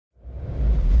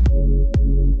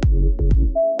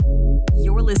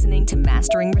listening to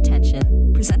Mastering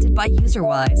Retention, presented by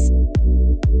UserWise.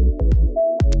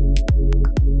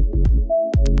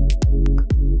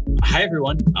 Hi,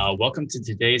 everyone. Welcome to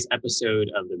today's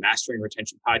episode of the Mastering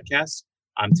Retention podcast.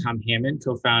 I'm Tom Hammond,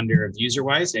 co-founder of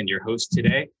UserWise and your host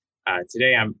today.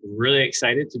 Today, I'm really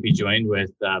excited to be joined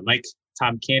with Mike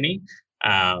Tomcany.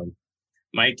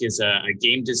 Mike is a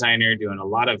game designer doing a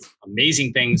lot of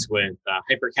amazing things with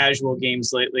hyper-casual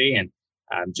games lately, and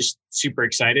I'm just super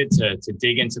excited to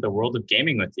dig into the world of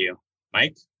gaming with you.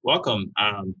 Mike, welcome.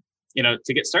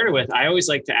 To get started with, I always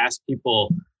like to ask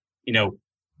people,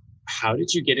 how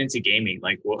did you get into gaming?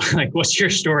 What's your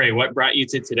story? What brought you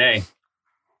to today?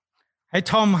 Hey,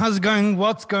 Tom, how's it going?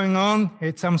 What's going on?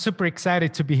 I'm super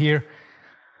excited to be here.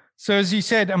 So as you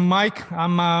said, I'm Mike.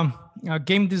 I'm a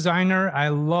game designer. I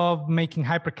love making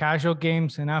hyper-casual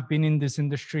games, and I've been in this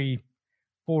industry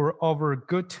for over a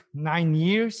good 9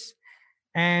 years.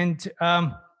 And,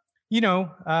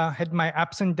 had my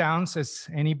ups and downs as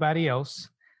anybody else,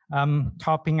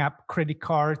 topping up credit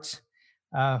cards,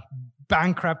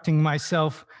 bankrupting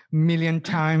myself a million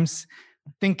times,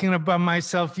 thinking about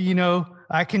myself,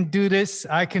 I can do this,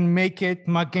 I can make it,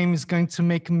 my game is going to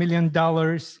make $1 million.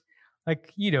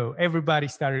 Everybody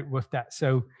started with that.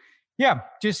 So yeah,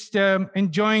 just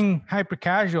enjoying hyper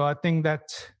casual. I think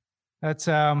that's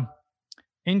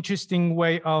interesting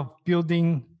way of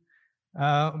building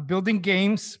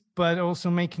games, but also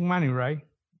making money, right?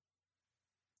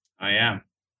 Oh yeah.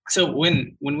 So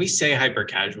when we say hyper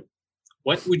casual,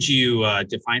 what would you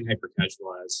define hyper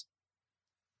casual as?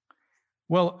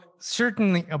 Well,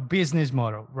 certainly a business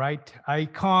model, right? I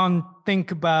can't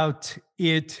think about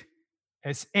it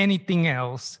as anything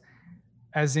else,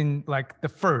 as in like the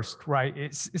first, right?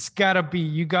 It's gotta be,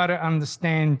 you gotta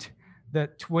understand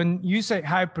that when you say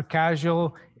hyper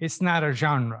casual, it's not a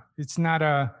genre. It's not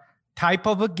a type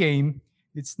of a game.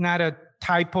 It's not a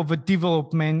type of a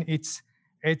development. It's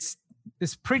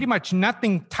pretty much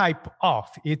nothing type of.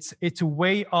 It's a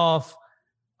way of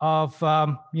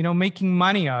making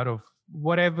money out of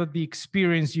whatever the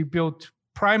experience you built,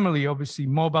 primarily, obviously,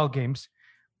 mobile games,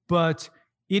 but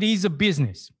it is a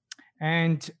business.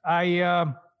 And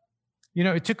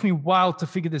it took me a while to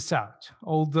figure this out.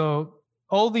 Although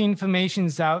all the information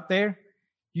is out there,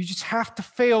 you just have to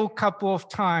fail a couple of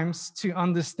times to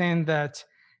understand that,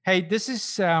 hey, this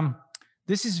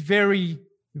is very,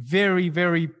 very,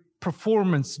 very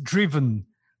performance-driven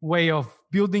way of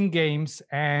building games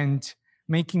and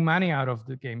making money out of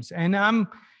the games. And I'm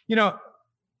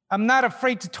not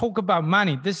afraid to talk about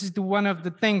money. This is one of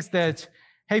the things that,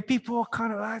 hey, people are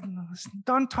kind of like,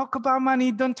 don't talk about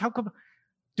money, don't talk about,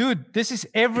 dude, this is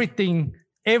everything,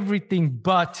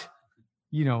 but,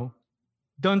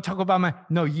 don't talk about money.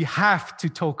 No, you have to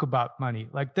talk about money.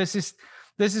 Like this is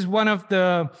one of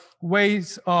the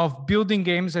ways of building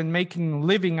games and making a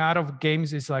living out of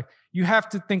games is like, you have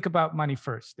to think about money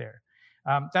first there.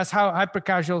 That's how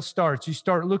hyper-casual starts. You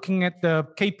start looking at the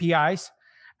KPIs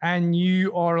and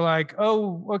you are like,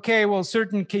 oh, okay, well,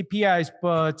 certain KPIs,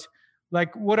 but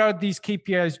like, what are these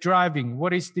KPIs driving?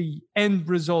 What is the end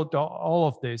result of all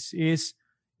of this? Is,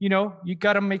 you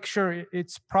got to make sure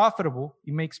it's profitable.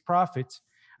 It makes profits.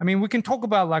 I mean, we can talk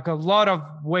about like a lot of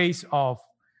ways of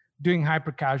doing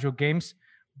hyper-casual games,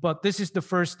 but this is the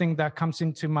first thing that comes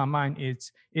into my mind.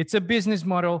 It's a business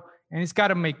model and it's got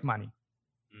to make money.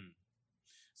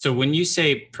 So when you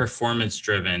say performance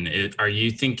driven, are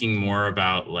you thinking more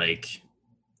about like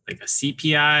a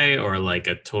CPI or like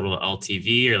a total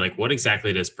LTV, or like what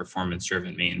exactly does performance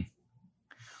driven mean?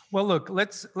 Well, look,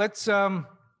 let's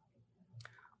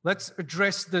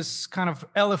address this kind of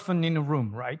elephant in the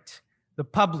room, right? The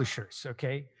publishers,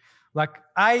 okay? Like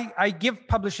I give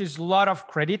publishers a lot of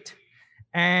credit,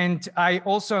 and I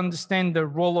also understand the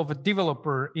role of a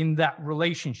developer in that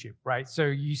relationship, right? So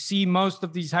you see most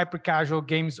of these hyper-casual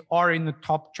games are in the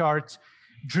top charts,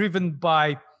 driven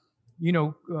by,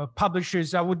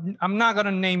 publishers. I'm not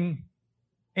gonna name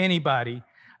anybody,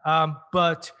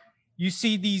 but you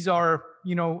see these are,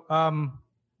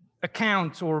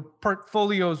 accounts or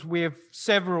portfolios with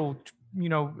several,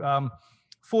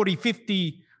 40,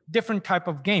 50 different type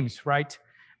of games, right?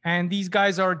 And these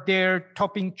guys are there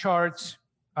topping charts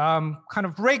kind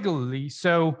of regularly.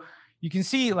 So you can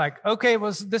see like, okay,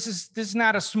 well, this is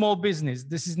not a small business.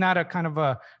 This is not a kind of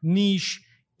a niche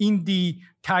indie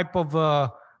type of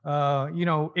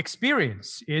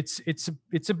experience.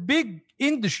 It's a big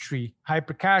industry,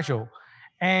 hyper casual.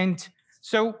 And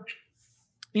so,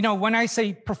 when I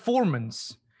say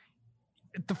performance,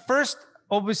 the first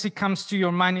obviously comes to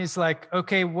your mind is like,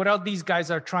 okay, what are these guys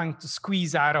are trying to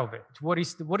squeeze out of it? What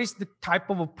is the type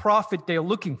of a profit they're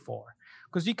looking for?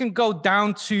 Because you can go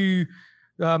down to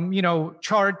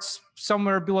charts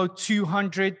somewhere below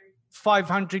 200,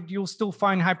 500, you'll still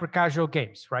find hyper casual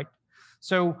games, right?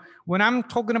 So when I'm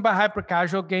talking about hyper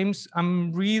casual games,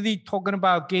 I'm really talking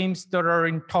about games that are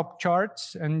in top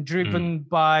charts and driven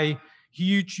by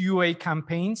huge UA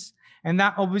campaigns. And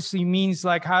that obviously means,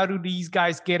 like, how do these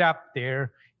guys get up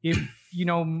there if,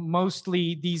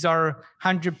 mostly these are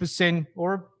 100%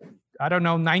 or, I don't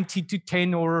know, 90 to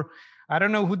 10, or I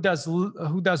don't know who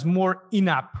does more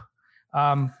in-app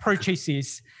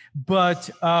purchases, but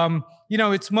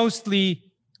it's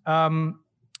mostly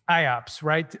IAPs,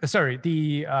 right? Sorry,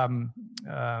 the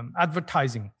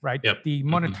advertising, right? Yep. The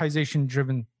monetization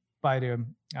driven by the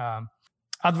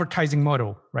advertising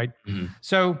model, right?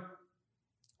 So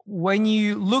when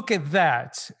you look at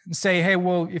that and say, hey,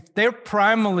 well, if they're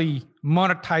primarily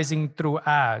monetizing through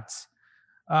ads,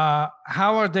 how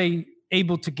are they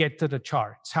able to get to the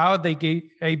charts? How are they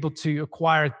able to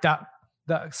acquire that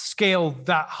scale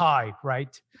that high,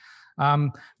 right?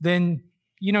 Then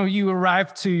you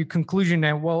arrive to conclusion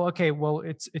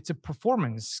that, it's a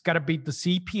performance. It's got to beat the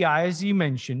CPI, as you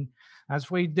mentioned. That's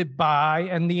where they buy,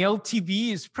 and the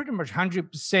LTV is pretty much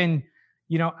 100%,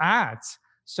 ads.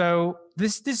 So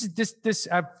this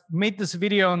I've made this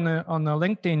video on the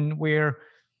LinkedIn where,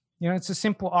 it's a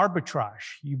simple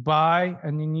arbitrage. You buy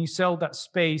and then you sell that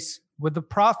space with a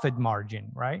profit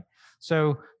margin, right?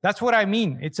 So that's what I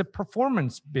mean. It's a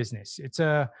performance business. It's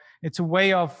a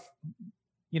way of,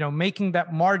 making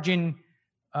that margin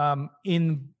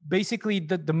in basically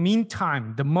the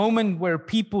meantime, the moment where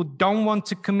people don't want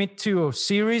to commit to a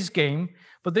serious game,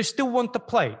 but they still want to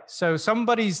play. So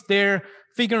somebody's there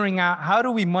figuring out, how do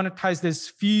we monetize this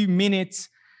few minutes,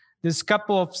 this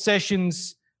couple of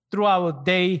sessions throughout a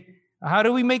day? How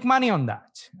do we make money on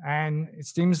that? And it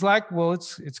seems like, well,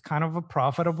 it's kind of a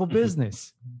profitable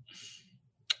business.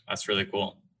 That's really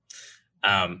cool.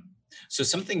 So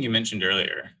something you mentioned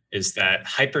earlier is that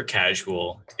hyper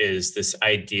casual is this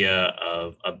idea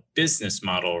of a business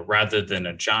model rather than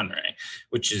a genre,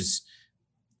 which is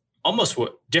almost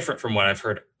different from what I've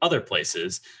heard other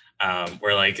places,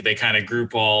 where like they kind of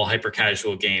group all hyper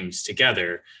casual games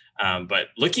together. But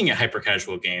looking at hyper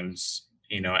casual games,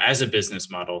 as a business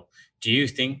model, do you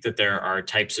think that there are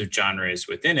types of genres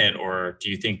within it, or do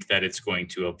you think that it's going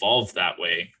to evolve that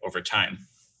way over time?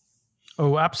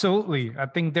 Oh, absolutely. I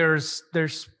think there's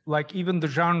like even the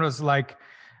genres, like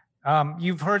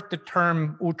you've heard the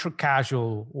term ultra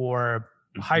casual or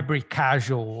hybrid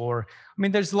casual, or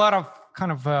there's a lot of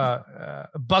kind of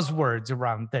buzzwords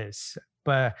around this.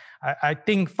 But I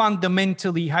think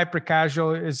fundamentally hyper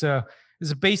casual is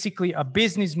basically a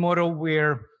business model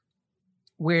where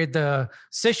the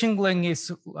session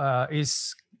length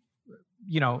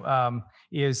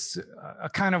is a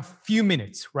kind of few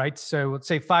minutes, right? So let's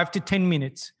say 5 to 10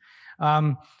 minutes.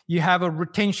 You have a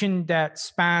retention that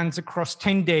spans across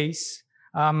 10 days,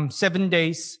 7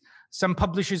 days. Some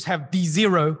publishers have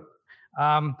D0,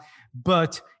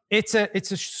 but it's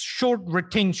a short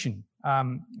retention.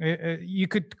 You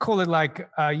could call it like,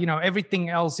 everything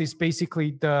else is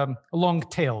basically the long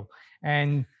tail,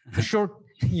 and the short,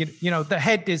 the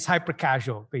head is hyper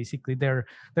casual. Basically, they're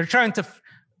trying to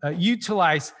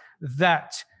utilize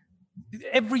that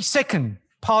every second,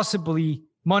 possibly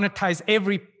monetize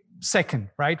every second,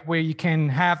 right? Where you can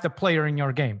have the player in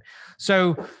your game.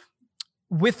 So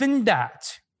within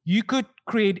that, you could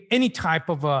create any type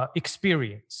of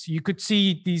experience. You could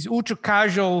see these ultra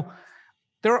casual,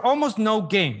 there are almost no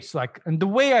games. And the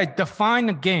way I define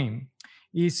a game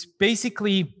is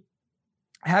basically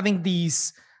having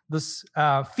this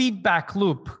feedback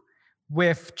loop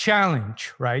with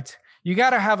challenge, right? You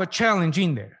got to have a challenge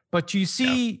in there. But you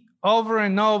see over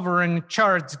and over in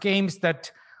charts games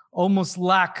that almost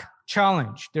lack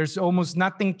challenge. There's almost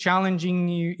nothing challenging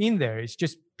you in there. It's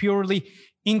just purely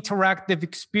interactive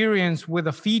experience with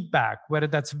a feedback, whether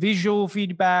that's visual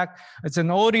feedback, it's an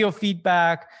audio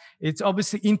feedback. It's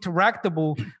obviously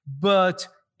interactable, but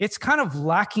it's kind of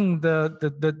lacking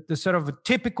the sort of a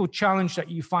typical challenge that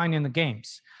you find in the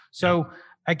games. So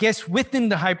I guess within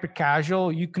the hyper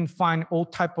casual, you can find all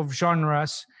type of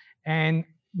genres. And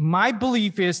my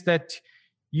belief is that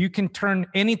you can turn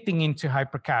anything into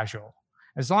hyper casual,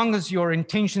 as long as your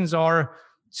intentions are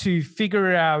to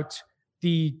figure out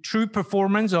the true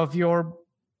performance of your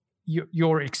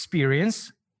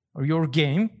experience or your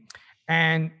game,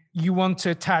 and you want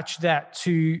to attach that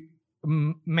to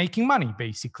making money,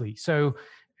 basically. So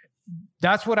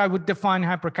that's what I would define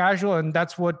hyper casual, and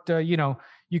that's what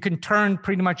you can turn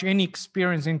pretty much any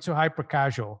experience into hyper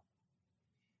casual.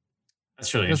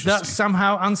 That's really Does interesting. that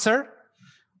somehow answer?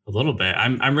 A little bit.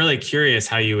 I'm really curious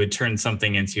how you would turn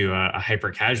something into a hyper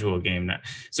casual game.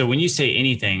 So when you say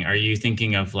anything, are you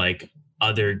thinking of like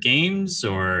other games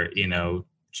or,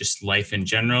 just life in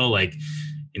general? Like,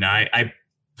 I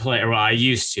play, well, I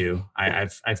used to,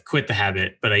 I've quit the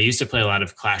habit, but I used to play a lot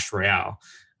of Clash Royale.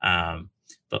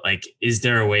 But like, is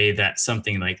there a way that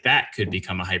something like that could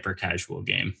become a hyper casual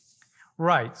game?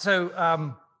 Right. So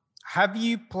have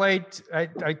you played,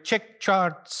 I check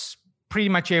charts pretty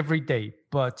much every day,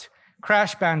 but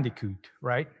Crash Bandicoot,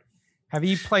 right? Have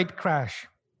you played Crash?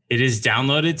 It is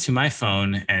downloaded to my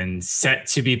phone and set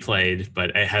to be played, but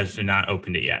it has not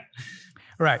opened it yet.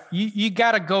 Right. You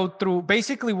got to go through.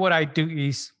 Basically, what I do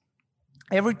is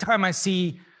every time I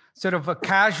see sort of a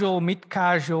casual,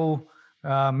 mid-casual,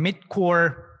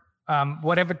 mid-core,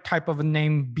 whatever type of a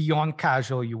name beyond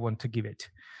casual you want to give it,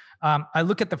 I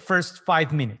look at the first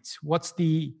 5 minutes. What's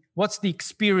the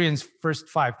experience first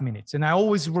 5 minutes? And I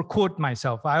always record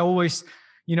myself. I always,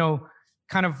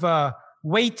 kind of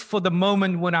wait for the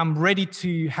moment when I'm ready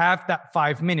to have that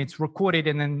 5 minutes, record it,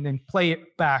 and then play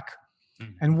it back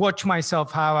and watch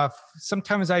myself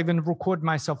sometimes I even record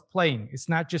myself playing. It's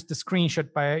not just a screenshot,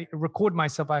 but I record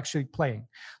myself actually playing.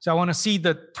 So I want to see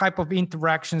the type of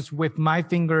interactions with my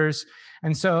fingers.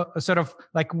 And so sort of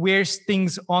like where's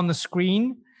things on the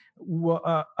screen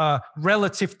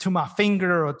relative to my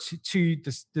finger or to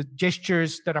the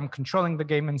gestures that I'm controlling the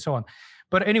game and so on.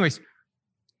 But anyways,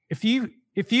 once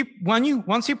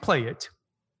you play it,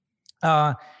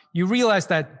 you realize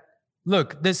that,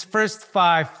 look, this first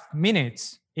 5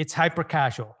 minutes, it's hyper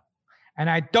casual.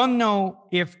 And I don't know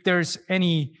if there's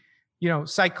any,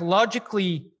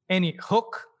 psychologically any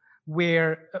hook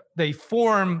where they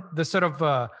form the sort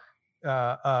of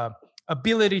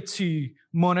ability to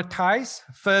monetize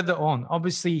further on.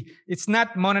 Obviously, it's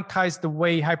not monetized the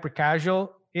way hyper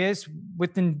casual is.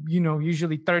 Within,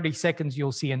 usually 30 seconds,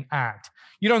 you'll see an ad.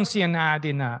 You don't see an ad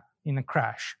in a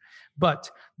Crash.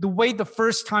 But the way the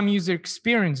first time user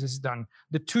experience is done,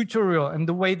 the tutorial and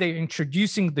the way they're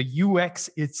introducing the UX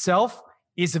itself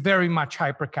is very much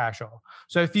hyper casual.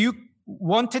 So if you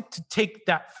wanted to take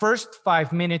that first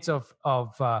 5 minutes of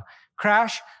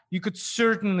Crash, you could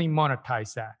certainly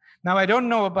monetize that. Now, I don't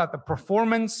know about the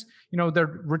performance, the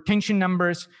retention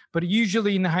numbers, but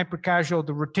usually in the hyper casual,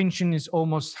 the retention is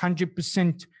almost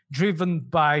 100% driven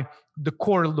by the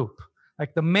core loop.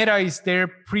 Like the meta is there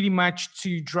pretty much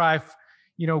to drive,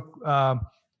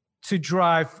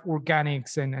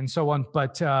 organics and so on.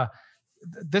 But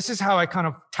this is how I kind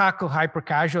of tackle hyper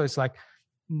casual. It's like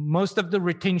most of the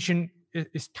retention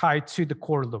is tied to the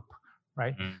core loop,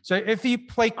 right? Mm. So if you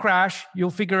play Crash,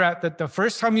 you'll figure out that the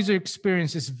first time user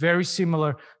experience is very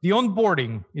similar. The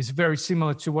onboarding is very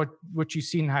similar to what you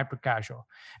see in hyper casual.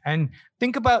 And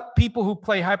think about people who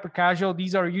play hyper casual.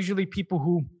 These are usually people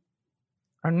who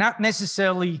are not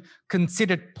necessarily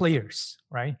considered players,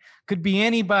 right? Could be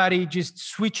anybody just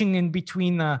switching in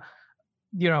between,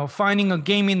 finding a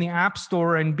game in the App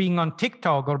Store and being on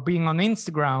TikTok or being on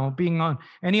Instagram or being on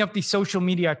any of the social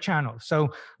media channels.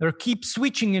 So they keep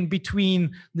switching in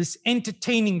between this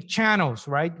entertaining channels,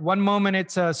 right? One moment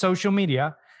it's social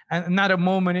media, and another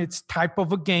moment it's type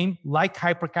of a game like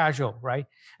hyper casual, right?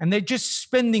 And they're just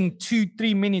spending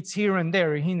 2-3 minutes here and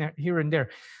there.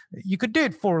 You could do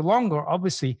it for longer,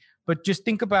 obviously, but just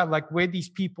think about like where these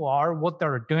people are, what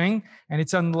they're doing, and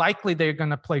it's unlikely they're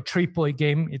going to play AAA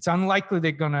game. It's unlikely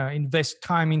they're going to invest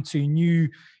time into a new,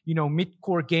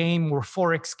 mid-core game or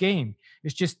Forex game.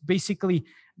 It's just basically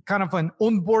kind of an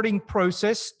onboarding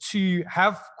process to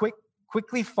have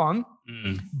quickly fun,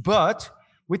 but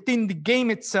within the game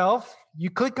itself,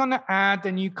 you click on the ad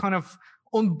and you kind of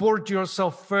onboard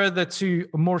yourself further to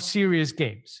more serious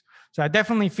games. So I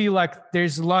definitely feel like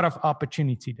there's a lot of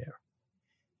opportunity there.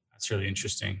 That's really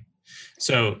interesting.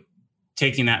 So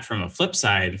taking that from a flip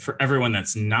side, for everyone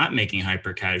that's not making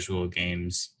hyper casual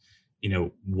games,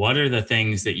 what are the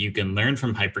things that you can learn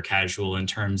from hyper casual in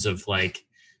terms of like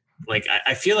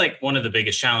I feel like one of the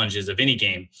biggest challenges of any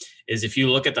game is if you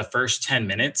look at the first 10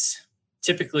 minutes,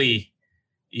 typically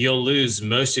you'll lose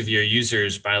most of your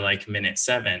users by like minute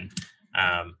 7.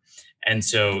 And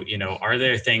so, are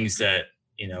there things that,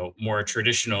 more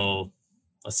traditional,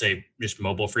 let's say just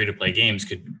mobile free to play games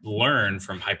could learn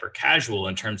from hyper casual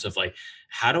in terms of like,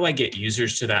 how do I get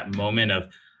users to that moment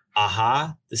of,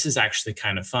 aha, this is actually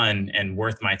kind of fun and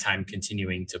worth my time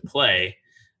continuing to play,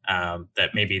 that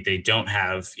maybe they don't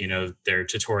have, their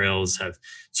tutorials have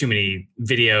too many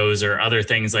videos or other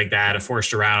things like that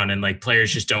forced around and like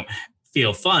players just don't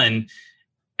feel fun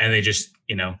and they just,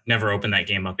 never open that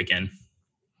game up again.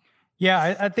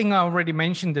 Yeah, I think I already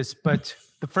mentioned this, but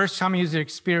the first time user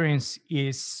experience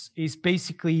is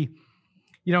basically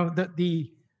the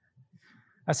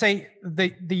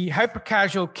hyper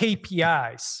casual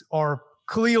KPIs are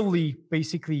clearly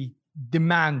basically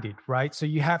demanded, right? So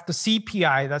you have the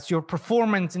CPI, that's your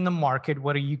performance in the market,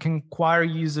 whether you can acquire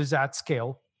users at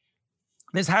scale.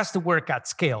 This has to work at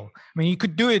scale. I mean, you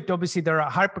could do it. Obviously, there are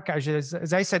hyper casual.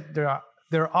 As I said,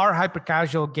 there are hyper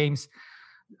casual games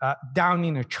down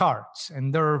in the charts,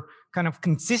 and they're kind of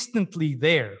consistently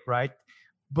there, right?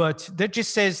 But that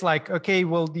just says like, okay,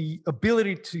 well, the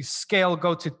ability to scale,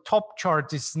 go to top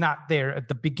charts is not there at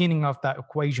the beginning of that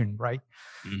equation, right?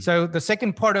 Mm-hmm. So the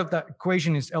second part of that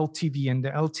equation is LTV, and the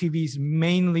LTV is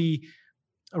mainly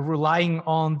relying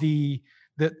on the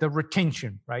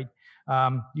retention, right?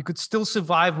 You could still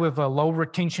survive with a low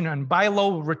retention, and by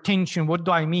low retention, what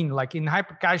do I mean? Like in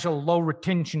hyper casual, low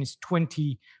retention is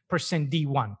 20%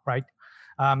 D1, right?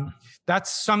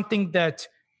 That's something that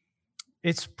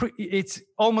it's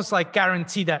almost like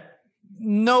guaranteed that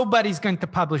nobody's going to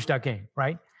publish that game,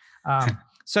 right?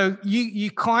 So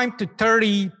you climb to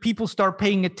 30, people start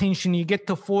paying attention. You get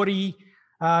to 40,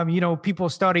 people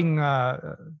starting,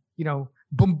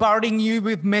 bombarding you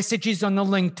with messages on the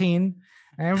LinkedIn.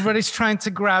 Everybody's trying to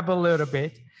grab a little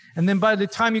bit. And then by the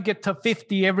time you get to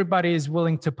 50, everybody is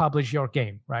willing to publish your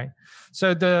game, right?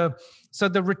 So the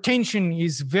retention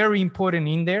is very important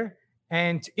in there.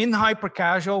 And in hyper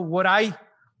casual,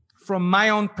 from my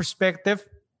own perspective,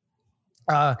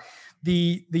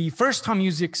 the first time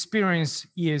user experience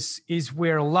is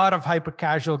where a lot of hyper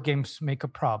casual games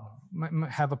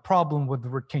have a problem with the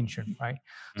retention, right?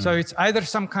 Mm. So it's either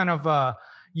some kind of a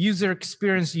user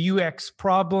experience UX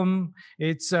problem.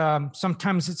 It's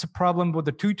sometimes it's a problem with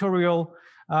the tutorial.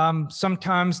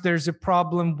 Sometimes there's a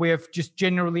problem with just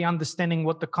generally understanding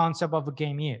what the concept of a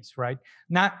game is, right?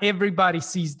 Not everybody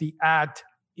sees the ad,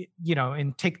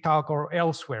 in TikTok or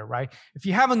elsewhere, right? If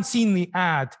you haven't seen the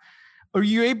ad, are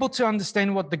you able to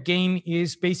understand what the game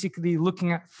is basically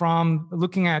looking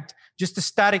at just a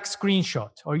static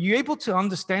screenshot? Are you able to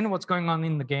understand what's going on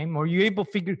in the game? Are you able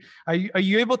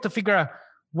to figure out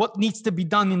what needs to be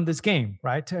done in this game,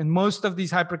 right? And most of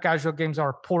these hyper casual games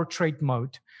are portrait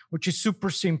mode, which is super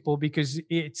simple because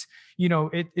it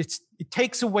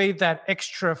takes away that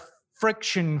extra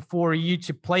friction for you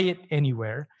to play it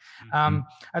anywhere. Mm-hmm.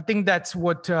 I think that's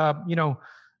what a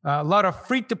lot of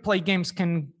free to play games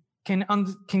can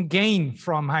gain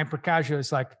from hyper casual.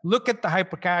 It's like, look at the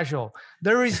hyper casual.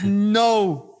 There's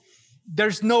no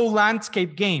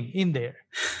landscape game in there,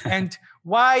 and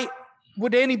why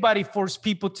would anybody force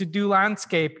people to do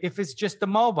landscape if it's just a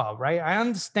mobile, right? I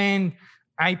understand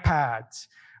iPads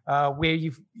where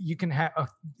you can have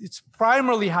it's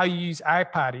primarily how you use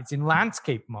iPad. It's in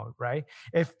landscape mode, right?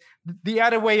 If the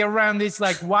other way around is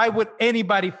like, why would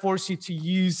anybody force you to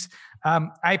use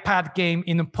iPad game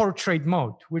in a portrait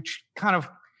mode? Which kind of,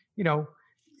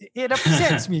 it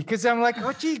upsets me because I'm like,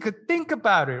 oh, gee, you could think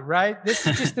about it, right? This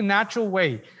is just the natural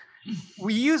way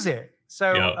we use it.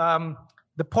 So. Yeah.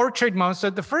 The portrait mode. So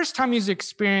the first time user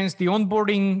experience, the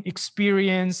onboarding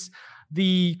experience,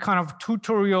 the kind of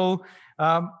tutorial,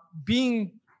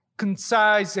 being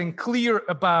concise and clear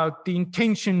about the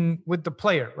intention with the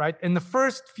player, right? In the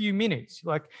first few minutes,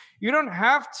 like you don't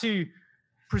have to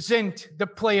present the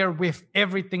player with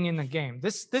everything in the game.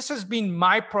 This has been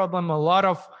my problem a lot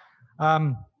of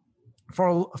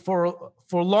for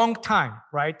a long time,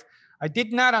 right? I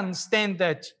did not understand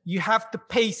that you have to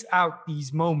pace out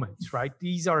these moments, right?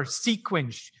 These are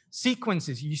sequences.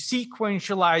 You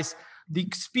sequentialize the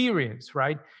experience,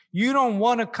 right? You don't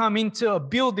want to come into a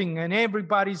building and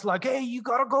everybody's like, hey, you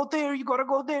got to go there, you got to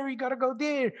go there, you got to go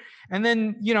there. And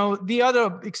then, the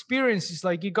other experience is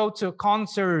like you go to a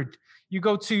concert, you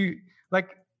go to like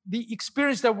the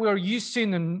experience that we're used to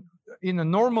in a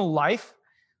normal life.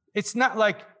 It's not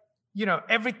like,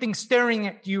 everything's staring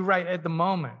at you right at the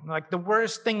moment. Like the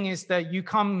worst thing is that you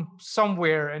come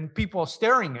somewhere and people are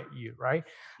staring at you, right?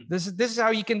 This is how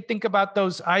you can think about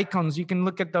those icons. You can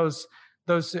look at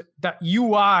that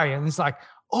UI and it's like,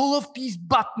 all of these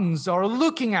buttons are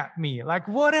looking at me. Like,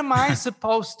 what am I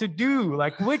supposed to do?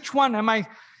 Like, which one am I?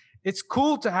 It's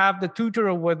cool to have the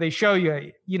tutorial where they show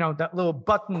you, that little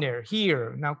button there,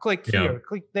 here, now click here,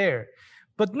 click there.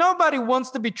 But nobody wants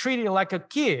to be treated like a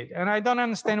kid. And I don't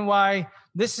understand why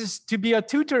this is to be a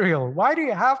tutorial. Why do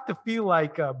you have to feel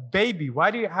like a baby?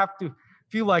 Why do you have to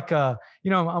feel like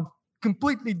I'm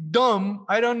completely dumb.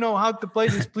 I don't know how to play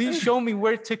this. Please show me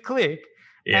where to click.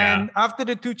 Yeah. And after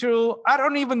the tutorial, I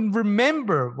don't even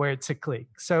remember where to click.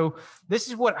 So this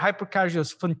is what hypercasual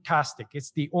is fantastic.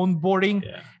 It's the onboarding,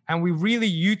 and we really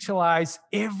utilize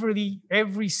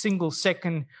every single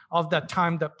second of that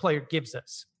time that player gives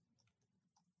us.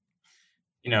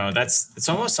 You know, it's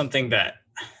almost something that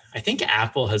I think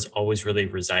Apple has always really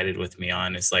resided with me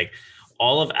on is like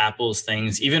all of Apple's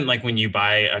things, even like when you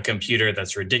buy a computer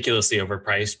that's ridiculously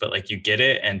overpriced, but like you get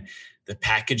it and the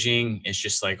packaging is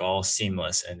just like all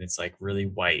seamless and it's like really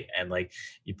white, and like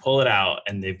you pull it out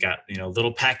and they've got,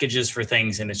 little packages for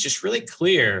things, and it's just really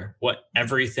clear what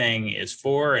everything is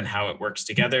for and how it works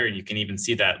together. And you can even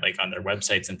see that like on their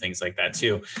websites and things like that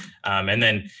too. And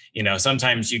then,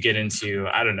 sometimes you get into,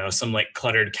 I don't know, some like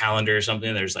cluttered calendar or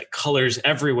something. There's like colors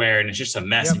everywhere and it's just a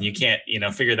mess. Yep. And you can't,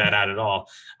 figure that out at all.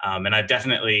 And I've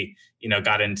definitely,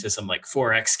 got into some like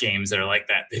 4X games that are like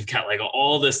that. They've got like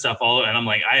all this stuff and I'm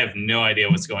like, I have no idea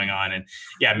what's going on. And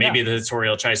maybe the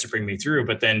tutorial tries to bring me through,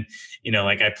 but then,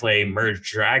 like I play Merge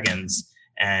Dragons,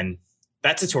 and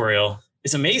that tutorial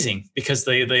is amazing because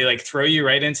they like throw you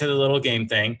right into the little game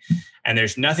thing, and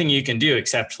there's nothing you can do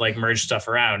except like merge stuff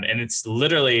around. And it's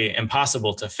literally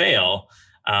impossible to fail.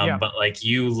 But like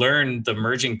you learn the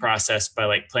merging process by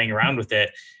like playing around with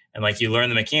it, and like you learn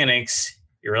the mechanics.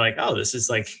 You're like, oh, this is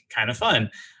like kind of fun.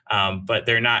 But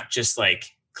they're not just like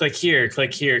click here,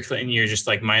 and you're just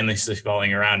like mindlessly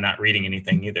falling around, not reading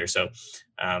anything either. So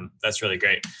that's really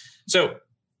great. So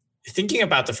thinking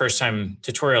about the first time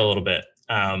tutorial a little bit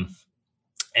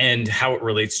and how it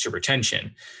relates to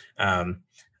retention.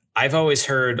 I've always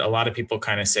heard a lot of people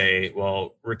kind of say,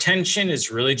 well, retention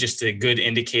is really just a good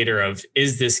indicator of,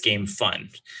 is this game fun?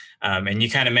 And you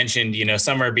kind of mentioned,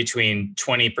 somewhere between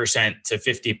 20% to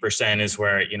 50% is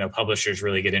where, publishers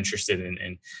really get interested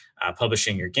in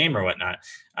publishing your game or whatnot.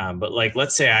 But like,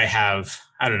 let's say I have,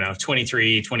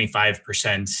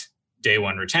 23-25% day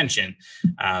one retention.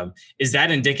 Is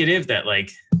that indicative that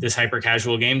like this hyper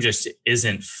casual game just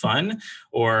isn't fun?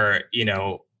 Or,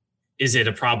 is it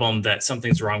a problem that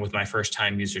something's wrong with my first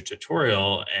time user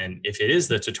tutorial? And if it is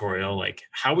the tutorial, like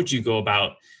how would you go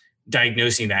about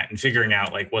diagnosing that and figuring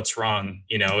out like what's wrong?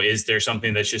 Is there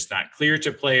something that's just not clear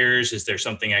to players? Is there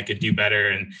something I could do better?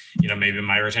 And, maybe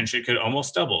my retention could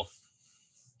almost double.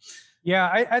 Yeah,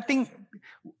 I think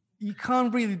you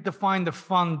can't really define the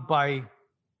fun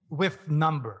with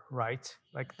number, right?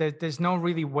 Like there's no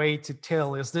really way to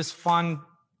tell, is this fun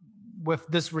with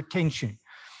this retention?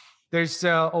 There's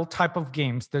all type of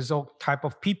games. There's all type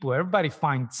of people. Everybody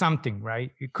finds something,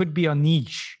 right? It could be a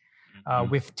niche.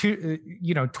 With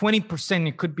 20%,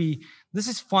 it could be, this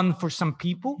is fun for some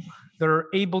people that are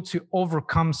able to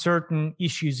overcome certain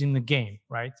issues in the game,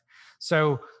 right?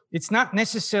 So it's not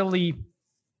necessarily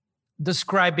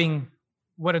describing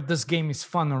whether this game is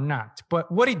fun or not, but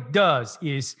what it does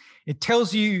is it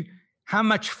tells you how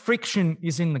much friction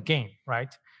is in the game,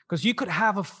 right? Because you could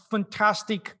have a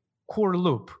fantastic core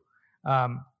loop.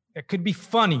 It could be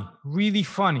funny, really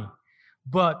funny,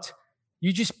 but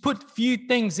you just put few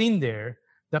things in there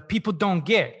that people don't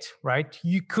get, right?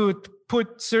 You could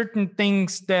put certain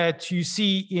things that you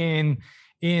see in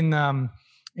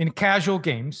casual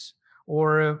games,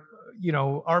 or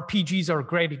RPGs are a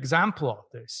great example of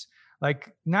this.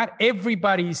 Like not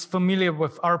everybody is familiar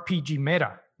with RPG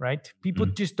meta, right? People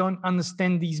just don't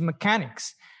understand these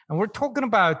mechanics, and we're talking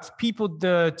about people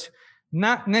that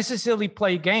not necessarily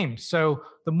play games. So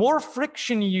the more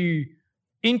friction you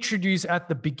introduce at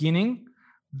the beginning,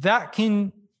 that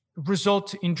can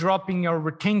result in dropping your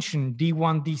retention,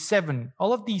 D1, D7.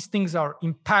 All of these things are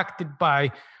impacted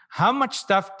by how much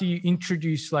stuff do you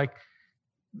introduce. Like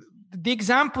the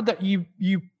example that you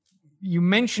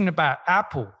mentioned about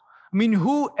Apple. I mean,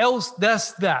 who else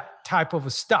does that type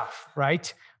of stuff,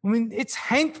 right? I mean, it's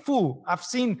handful. I've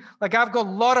got a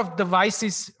lot of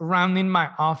devices around in my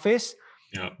office,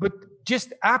 but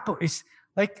just Apple is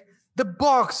like the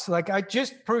box. Like I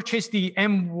just purchased the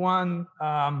M1,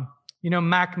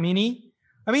 Mac Mini.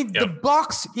 I mean, the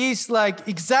box is like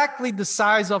exactly the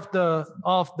size of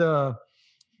that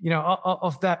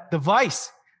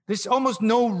device. There's almost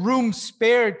no room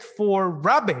spared for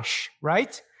rubbish,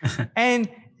 right? And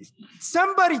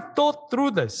somebody thought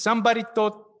through this. Somebody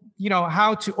thought,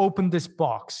 how to open this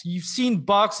box. You've seen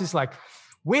boxes like,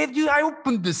 where do I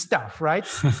open this stuff, right?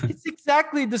 It's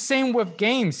exactly the same with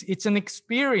games. It's an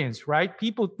experience, right?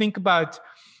 People think about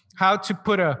how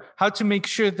to make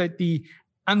sure that the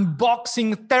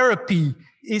unboxing therapy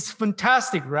is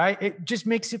fantastic, right? It just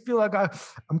makes you feel like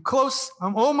I'm close.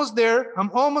 I'm almost there.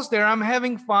 I'm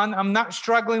having fun. I'm not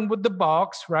struggling with the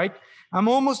box, right? I'm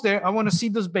almost there. I want to see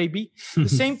this baby. The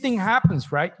same thing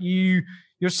happens, right? You're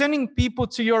sending people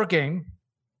to your game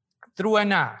through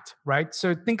an ad, right?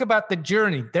 So think about the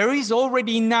journey. There is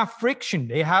already enough friction.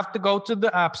 They have to go to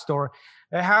the App Store.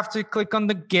 They have to click on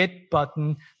the Get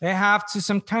button. They have to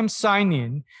sometimes sign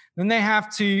in. Then they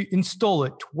have to install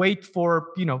it, wait for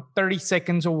 30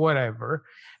 seconds or whatever.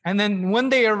 And then when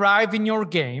they arrive in your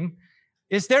game,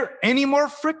 is there any more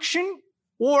friction?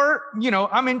 Or,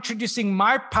 I'm introducing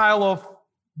my pile of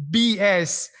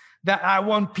BS that I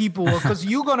want people, because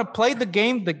you're going to play the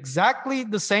game exactly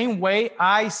the same way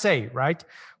I say, right?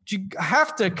 But you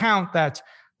have to account that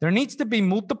there needs to be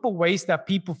multiple ways that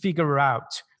people figure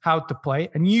out how to play.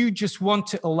 And you just want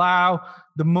to allow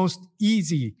the most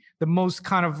easy, the most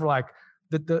kind of like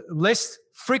the less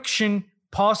friction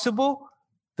possible.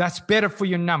 That's better for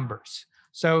your numbers.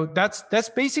 So that's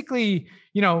basically,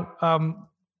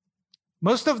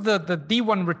 most of the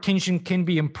D1 retention can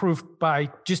be improved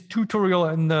by just tutorial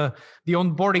and the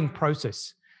onboarding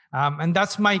process. And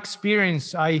that's my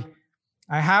experience. I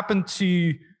happen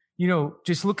to,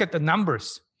 just look at the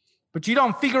numbers, but you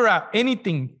don't figure out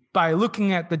anything by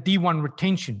looking at the D1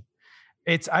 retention.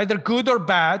 It's either good or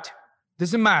bad,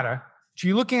 doesn't matter. So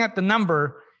you're looking at the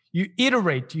number, you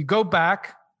iterate, you go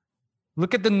back,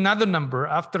 look at another number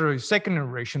after a second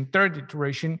iteration, third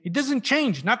iteration. It doesn't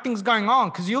change. Nothing's going on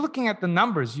because you're looking at the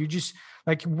numbers. You're just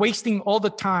like wasting all the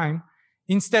time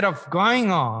instead of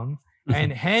going on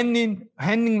and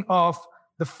handing off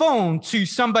the phone to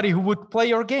somebody who would play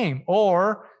your game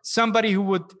or somebody who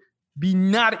would be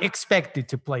not expected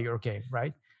to play your game,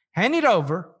 right? Hand it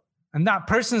over, and that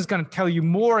person is going to tell you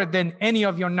more than any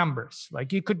of your numbers.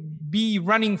 Like you could be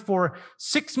running for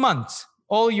 6 months,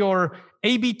 all your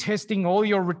A/B testing, all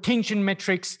your retention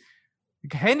metrics.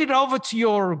 Hand it over to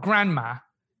your grandma,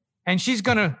 and she's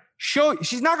going to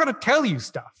she's not going to tell you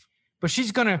stuff, but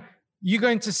you're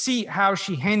going to see how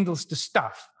she handles the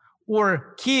stuff.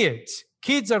 Or kids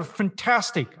are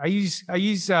fantastic. I use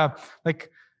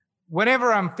like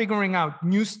whenever I'm figuring out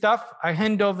new stuff, I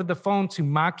hand over the phone to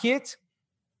my kids.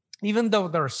 Even though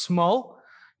they're small,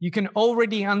 you can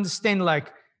already understand,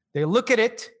 like they look at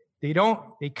it, they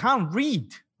can't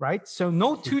read, right? So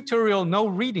no tutorial, no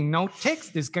reading, no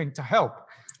text is going to help.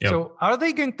 Yep. So are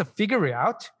they going to figure it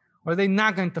out or are they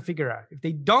not going to figure it out? If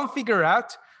they don't figure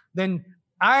out, then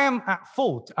I am at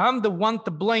fault. I'm the one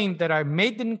to blame that I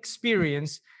made an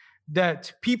experience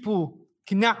that people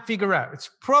cannot figure out.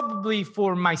 It's probably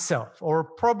for myself or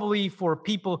probably for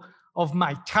people of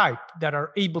my type that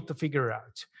are able to figure it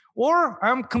out. Or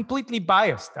I'm completely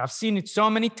biased. I've seen it so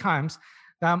many times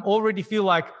that I already feel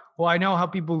like, well, I know how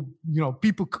people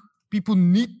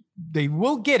they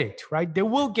will get it, right? They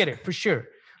will get it for sure.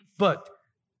 But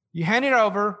you hand it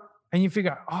over and you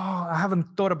figure out, oh, I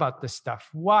haven't thought about this stuff.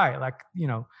 Why? Like,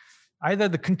 either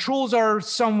the controls are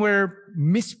somewhere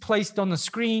misplaced on the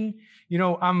screen.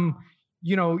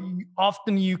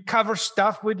 Often you cover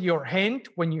stuff with your hand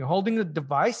when you're holding the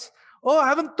device. Oh, I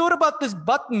haven't thought about this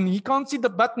button. He can't see the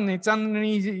button. It's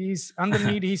underneath his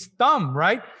thumb,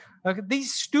 right? Like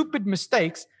these stupid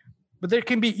mistakes, but they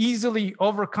can be easily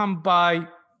overcome by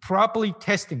properly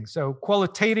testing. So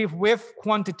qualitative with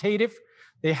quantitative,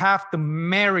 they have to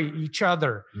marry each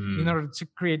other in order to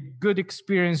create good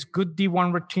experience, good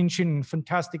D1 retention, and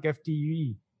fantastic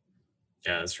FDUE.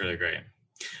 Yeah, that's really great.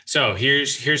 So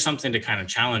here's something to kind of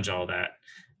challenge all that.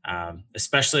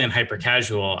 Especially in hyper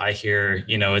casual, I hear,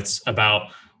 it's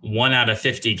about 1 out of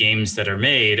 50 games that are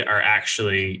made are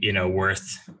actually,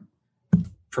 worth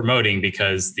promoting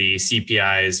because the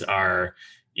CPIs are,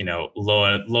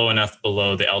 low enough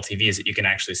below the LTVs that you can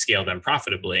actually scale them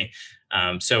profitably.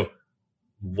 So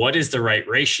what is the right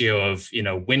ratio of,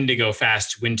 when to go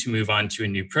fast, when to move on to a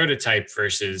new prototype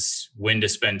versus when to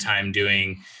spend time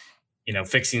doing,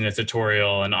 fixing the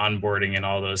tutorial and onboarding and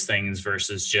all those things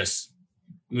versus just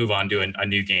move on to a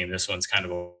new game? This one's kind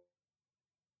of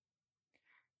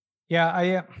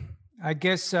I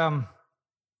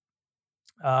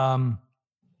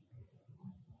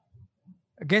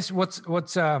guess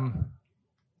what's I've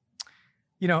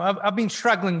been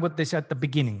struggling with this at the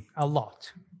beginning a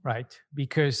lot, right?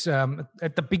 Because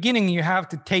at the beginning you have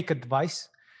to take advice,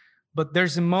 but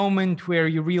there's a moment where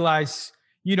you realize,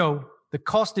 the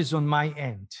cost is on my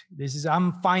end.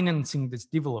 I'm financing this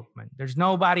development. There's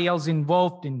nobody else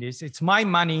involved in this. It's my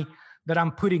money that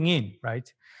I'm putting in, right?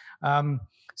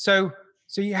 So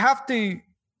you have to,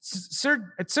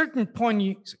 at certain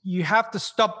point, you have to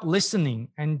stop listening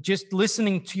and just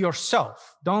listening to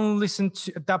yourself.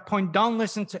 At that point, don't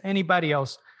listen to anybody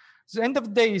else. At the end of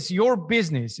the day, it's your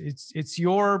business. It's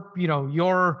your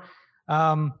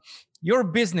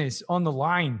business on the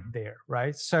line there,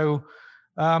 right? So,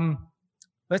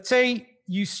 let's say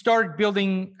you start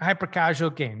building hyper casual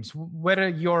games, whether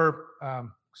you're,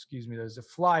 there's a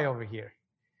fly over here.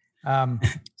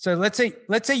 So let's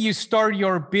say you start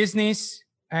your business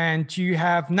and you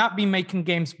have not been making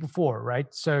games before, right?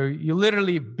 So you're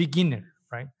literally a beginner,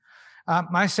 right?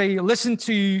 I say, listen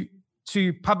to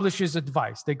publishers'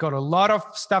 advice. They got a lot of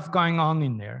stuff going on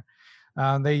in there.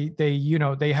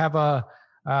 They have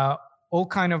all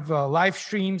kind of live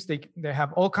streams. They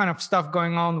have all kind of stuff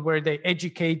going on where they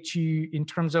educate you in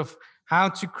terms of how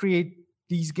to create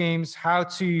these games, how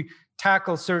to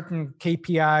tackle certain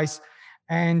KPIs.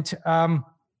 And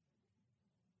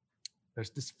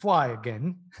there's this fly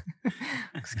again.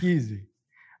 Excuse me.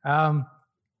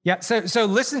 So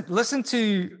listen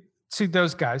to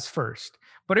those guys first.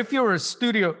 But if you're a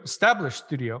established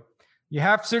studio, you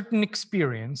have certain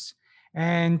experience,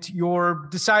 and you're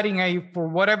deciding, hey, for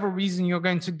whatever reason you're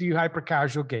going to do hyper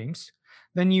casual games,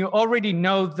 then you already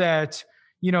know that,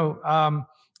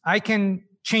 I can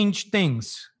change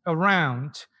things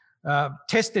around,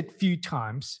 test it a few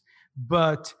times,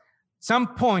 but at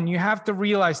some point you have to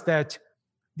realize that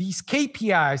these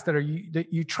KPIs that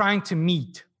you're trying to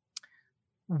meet,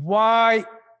 why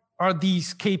are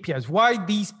these KPIs? Why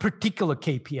these particular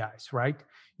KPIs, right?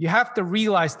 You have to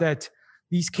realize that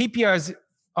these KPIs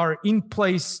are in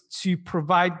place to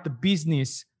provide the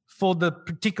business for the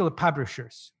particular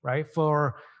publishers, right?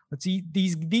 For, let's see,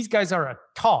 these guys are at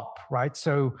top, right?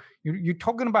 So you're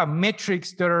talking about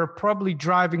metrics that are probably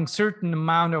driving certain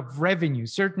amount of revenue,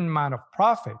 certain amount of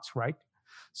profits, right?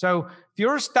 So if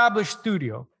you're an established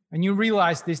studio and you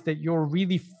realize this, that you're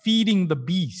really feeding the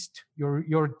beast,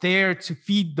 you're there to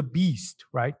feed the beast,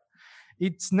 right?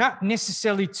 It's not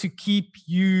necessarily to keep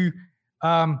you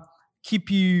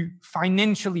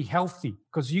financially healthy,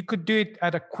 because you could do it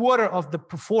at a quarter of the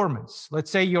performance.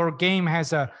 Let's say your game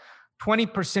has a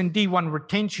 20% D1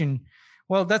 retention.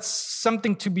 Well, that's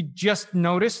something to be just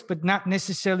noticed, but not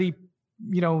necessarily,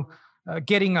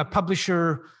 getting a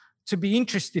publisher to be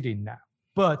interested in that.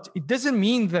 But it doesn't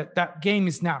mean that that game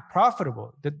is not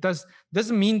profitable. That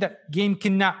doesn't mean that game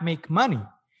cannot make money.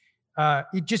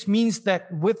 It just means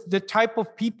that with the type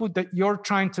of people that you're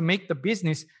trying to make the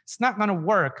business, it's not going to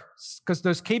work, because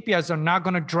those KPIs are not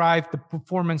going to drive the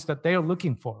performance that they're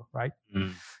looking for, right?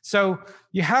 Mm. So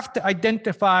you have to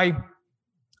identify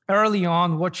early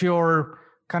on what your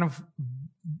kind of,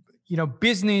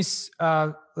 business,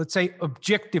 let's say,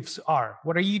 objectives are.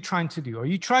 What are you trying to do? Are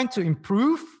you trying to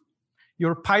improve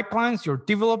your pipelines, your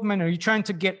development? Are you trying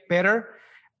to get better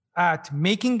at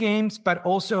making games, but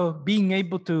also being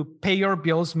able to pay your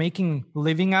bills, making a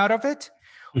living out of it?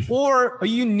 Or are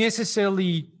you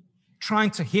necessarily trying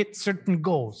to hit certain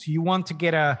goals? You want to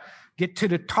get to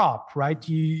the top, right?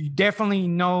 You definitely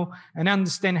know and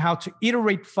understand how to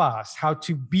iterate fast, how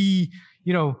to be,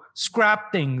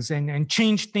 scrap things and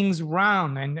change things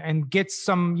around and get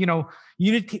some,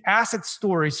 Unity asset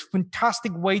store is a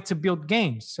fantastic way to build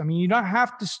games. I mean, you don't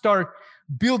have to start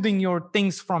building your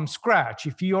things from scratch.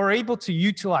 If you are able to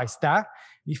utilize that,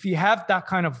 if you have that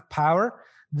kind of power,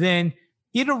 then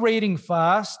iterating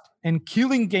fast and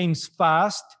killing games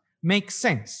fast makes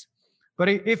sense. But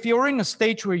if you're in a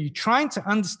stage where you're trying to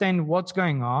understand what's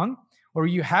going on, or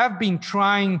you have been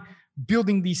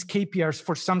building these KPIs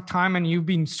for some time and you've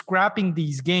been scrapping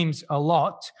these games a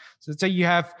lot, so let's say you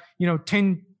have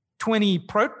 10, 20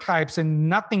 prototypes and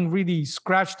nothing really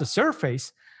scratched the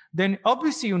surface, then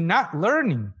obviously you're not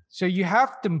learning. So you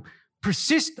have to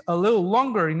persist a little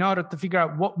longer in order to figure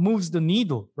out what moves the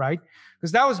needle, right?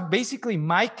 Because that was basically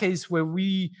my case, where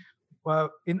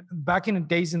back in the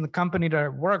days in the company that I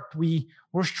worked, we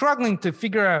were struggling to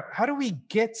figure out, how do we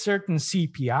get certain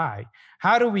CPI?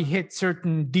 How do we hit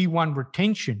certain D1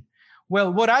 retention?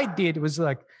 Well, what I did was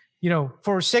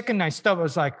for a second I stopped. I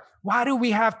was like, why do we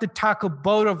have to tackle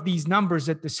both of these numbers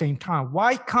at the same time?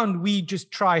 Why can't we just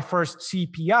try first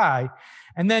CPI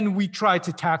and then we try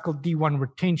to tackle D1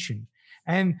 retention?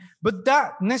 But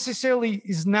that necessarily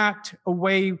is not a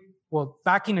way. Well,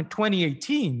 back in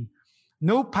 2018,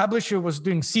 no publisher was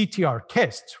doing CTR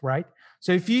tests, right?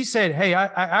 So if you said, hey, I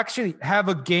actually have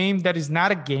a game that is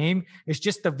not a game, it's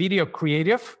just a video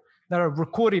creative that are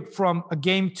recorded from a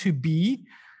game to be,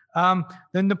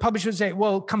 then the publisher would say,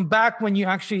 well, come back when you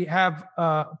actually have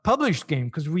a published game,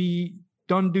 because we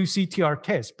don't do CTR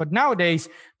tests. But nowadays,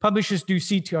 publishers do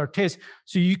CTR tests,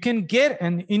 so you can get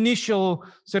an initial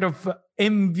sort of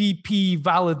MVP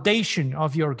validation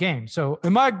of your game. So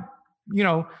am I,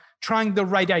 trying the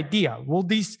right idea? Will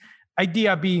this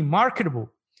idea be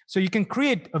marketable? So you can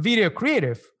create a video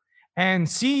creative and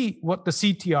see what the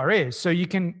CTR is. So you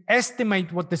can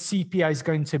estimate what the CPI is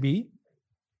going to be.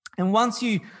 And once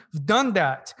you've done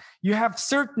that, you have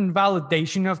certain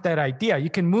validation of that idea. You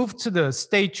can move to the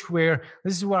stage where,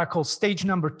 this is what I call stage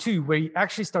number 2, where you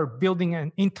actually start building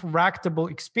an interactable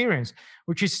experience,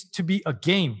 which is to be a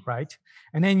game, right?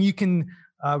 And then you can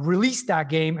release that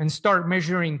game and start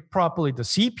measuring properly the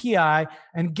CPI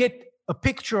and get a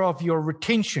picture of your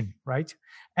retention, right?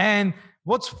 And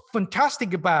what's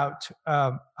fantastic about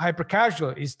hyper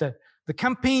casual is that the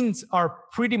campaigns are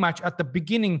pretty much at the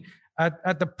beginning,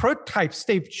 at the prototype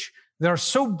stage. They're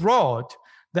so broad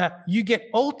that you get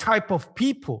all type of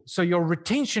people. So your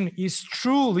retention is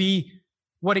truly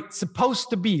what it's supposed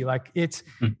to be. Like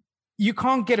you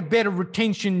can't get a better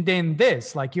retention than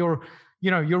this. Like you're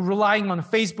relying on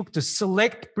Facebook to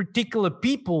select particular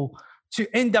people to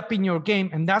end up in your game,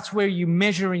 and that's where you're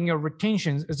measuring your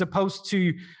retentions, as opposed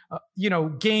to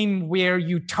game where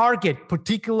you target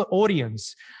particular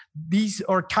audience. These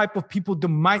are type of people that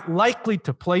might likely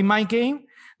to play my game.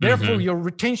 Therefore, your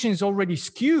retention is already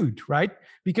skewed, right?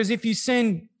 Because if you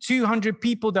send 200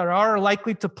 people that are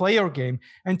likely to play your game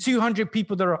and 200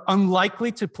 people that are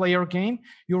unlikely to play your game,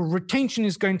 your retention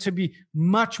is going to be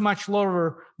much, much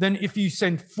lower than if you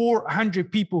send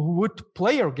 400 people who would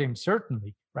play your game,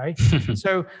 certainly, right?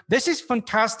 So this is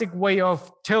fantastic way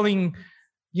of telling,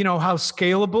 how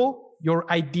scalable your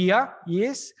idea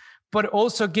is, but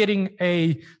also getting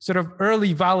a sort of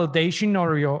early validation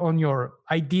on your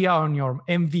idea, on your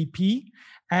MVP,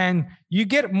 and you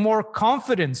get more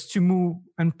confidence to move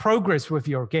and progress with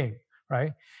your game,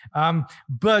 right?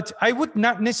 But I would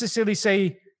not necessarily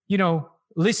say,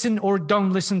 listen or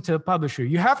don't listen to a publisher.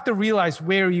 You have to realize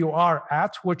where you are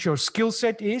at, what your skill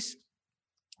set is,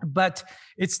 but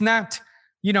it's not,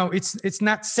 it's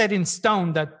not set in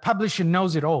stone that publisher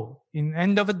knows it all. In the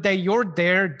end of the day, you're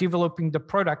there developing the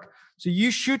product. So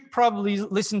you should probably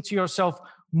listen to yourself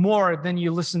more than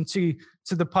you listen to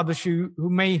the publisher who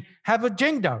may have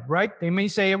agenda, right? They may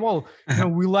say, well,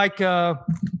 we like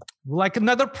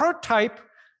another prototype.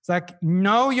 It's like,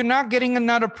 no, you're not getting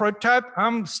another prototype.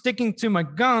 I'm sticking to my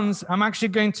guns. I'm actually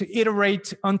going to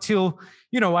iterate until,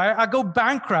 I go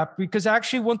bankrupt, because I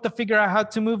actually want to figure out how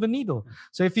to move a needle.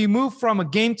 So if you move from a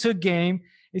game to a game,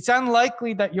 it's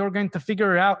unlikely that you're going to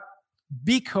figure it out,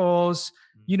 because,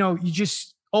 you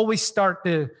just always start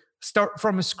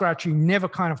from scratch. You never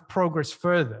kind of progress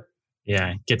further.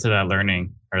 Yeah, get to that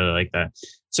learning. I really like that.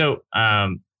 So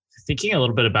thinking a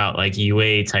little bit about like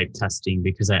UA type testing,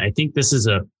 because I think this is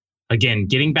again,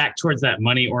 getting back towards that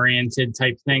money oriented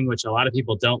type thing, which a lot of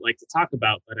people don't like to talk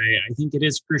about, but I think it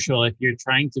is crucial if you're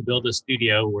trying to build a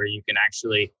studio where you can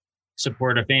actually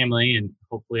support a family and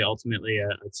hopefully ultimately a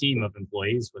team of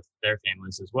employees with their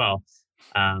families as well.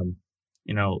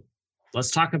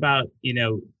 Let's talk about,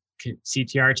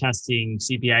 CTR testing,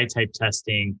 CPI type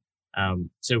testing.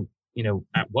 So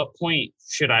at what point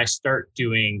should I start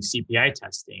doing CPI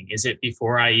testing? Is it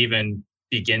before I even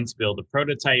begin to build a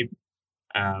prototype?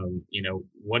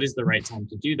 What is the right time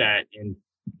to do that? And,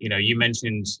 you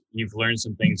mentioned you've learned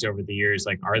some things over the years.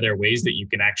 Like, are there ways that you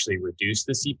can actually reduce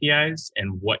the CPIs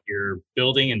and what you're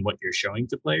building and what you're showing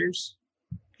to players?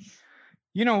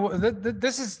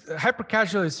 This is hyper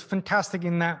casual is fantastic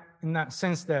in that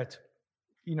sense that,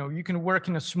 you can work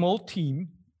in a small team.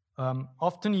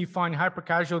 Often you find hyper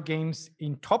casual games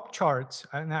in top charts,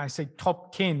 and I say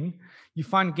top 10, you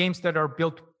find games that are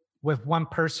built with one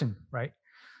person, right?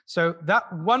 So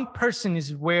that one person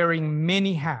is wearing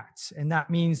many hats, and that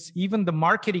means even the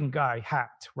marketing guy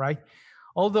hat, right?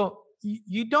 Although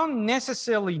you don't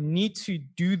necessarily need to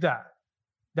do that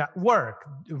work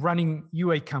running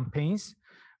UA campaigns,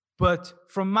 but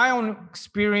from my own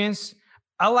experience,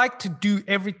 I like to do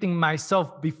everything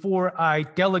myself before I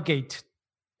delegate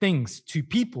things to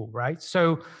people, right?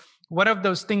 So one of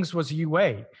those things was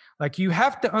UA. Like, you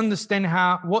have to understand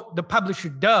what the publisher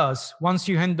does once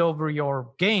you hand over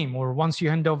your game or once you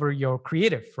hand over your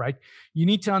creative, right? You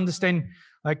need to understand,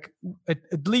 like,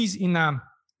 at least in a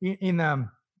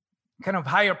kind of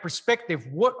higher perspective,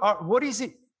 what is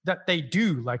it that they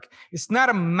do? Like, it's not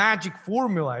a magic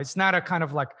formula. It's not a kind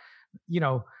of like,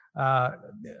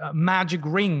 a magic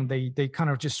ring. They kind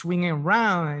of just swing it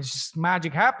around and it's just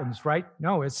magic happens, right?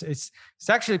 No, it's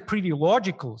actually pretty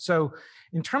logical. So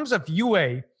in terms of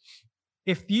UA,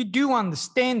 if you do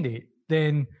understand it,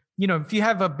 then, if you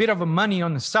have a bit of a money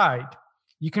on the side,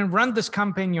 you can run this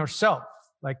campaign yourself.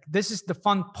 Like, this is the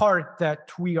fun part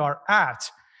that we are at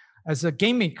as a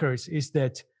game makers, is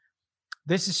that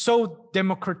this is so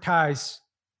democratized,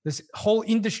 this whole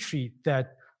industry,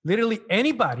 that literally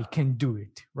anybody can do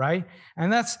it, right?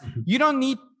 And that's, you don't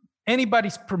need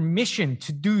anybody's permission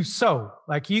to do so.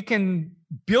 Like, you can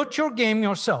build your game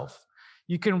yourself.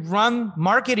 You can run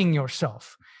marketing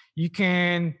yourself. You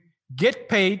can get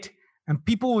paid, and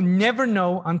people will never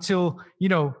know until,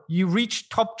 you reach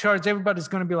top charts. Everybody's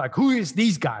going to be like, who is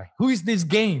this guy? Who is this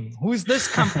game? Who is this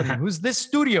company? Who's this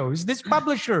studio? Who's this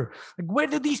publisher? Like, where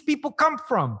do these people come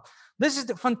from? This is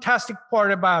the fantastic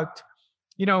part about,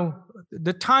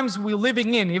 the times we're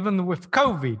living in, even with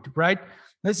COVID, right?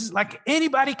 This is like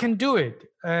anybody can do it.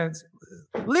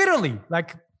 Literally,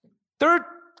 like third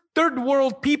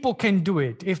world people can do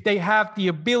it if they have the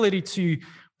ability to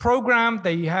program.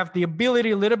 They have the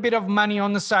ability, a little bit of money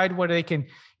on the side where they can,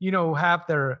 have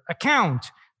their account,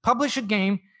 publish a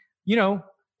game.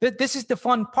 This is the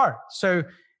fun part. So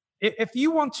if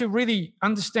you want to really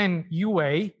understand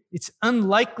UA, it's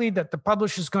unlikely that the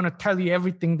publisher is going to tell you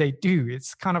everything they do.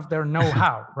 It's kind of their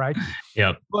know-how, right?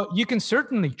 Yep. But you can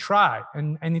certainly try.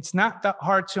 And it's not that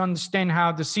hard to understand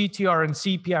how the CTR and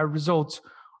CPI results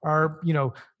are,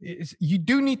 you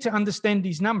do need to understand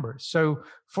these numbers. So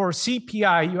for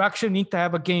CPI, you actually need to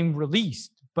have a game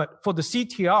released. But for the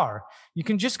CTR, you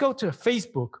can just go to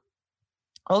Facebook.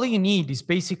 All you need is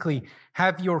basically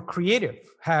have your creative,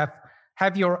 have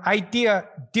your idea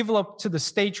developed to the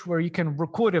stage where you can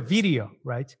record a video,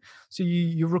 right? So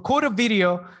you record a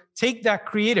video, take that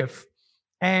creative,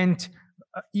 and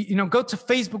go to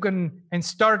Facebook and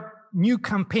start new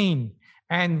campaign.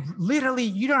 And literally,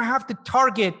 you don't have to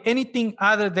target anything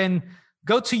other than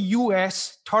go to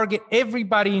US, target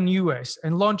everybody in US,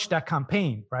 and launch that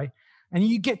campaign, right? And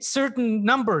you get certain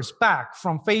numbers back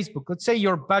from Facebook. Let's say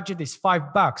your budget is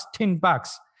 $5, $10.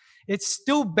 It's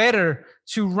still better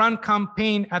to run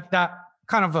campaign at that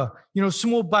kind of a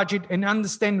small budget and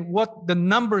understand what the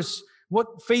numbers,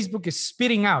 what Facebook is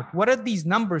spitting out. What are these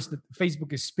numbers that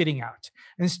Facebook is spitting out?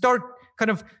 And start kind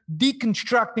of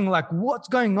deconstructing like what's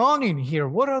going on in here.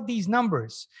 What are these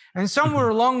numbers? And somewhere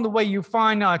along the way, you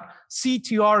find like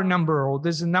CTR number, or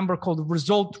there's a number called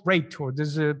result rate, or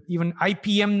there's even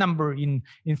IPM number in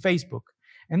Facebook.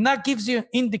 And that gives you an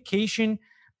indication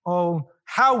of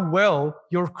how well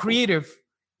your creative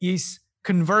is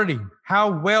converting, how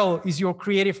well is your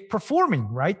creative performing,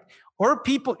 right? Are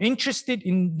people interested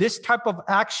in this type of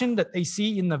action that they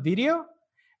see in the video?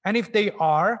 And if they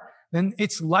are, then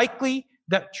it's likely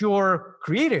that your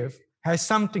creative has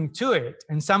something to it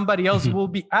and somebody else will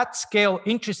be at scale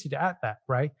interested at that,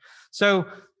 right? So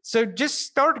just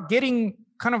start getting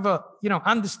kind of a,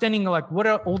 understanding like what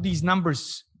are all these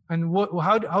numbers and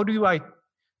how do I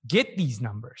get these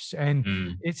numbers?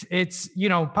 And it's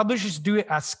publishers do it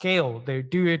at scale. They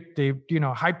do it,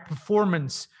 high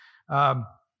performance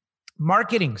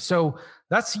marketing. So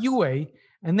that's UA.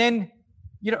 And then,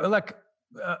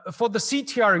 for the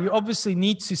CTR, you obviously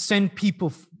need to send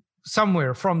people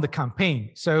somewhere from the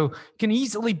campaign. So you can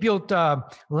easily build a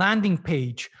landing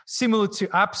page similar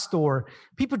to App Store.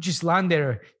 People just land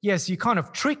there. Yes, you kind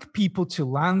of trick people to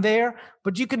land there,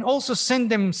 but you can also send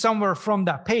them somewhere from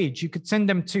that page. You could send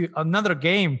them to another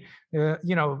game.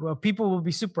 People will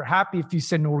be super happy if you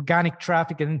send organic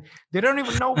traffic and they don't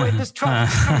even know where this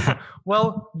traffic is coming from.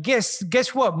 Well,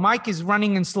 guess what? Mike is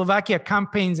running in Slovakia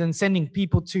campaigns and sending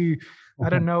people to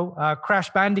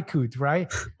Crash Bandicoot,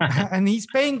 right? And he's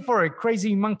paying for it,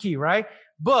 crazy monkey, right?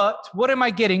 But what am I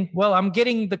getting? Well, I'm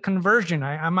getting the conversion.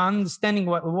 I'm understanding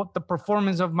what the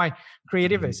performance of my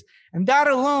creative is. And that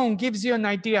alone gives you an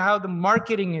idea how the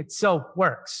marketing itself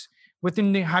works.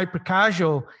 Within the hyper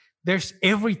casual, there's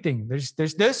everything. There's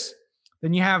this,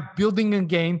 then you have building a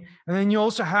game, and then you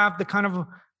also have the kind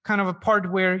of a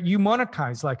part where you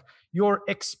monetize, like you're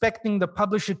expecting the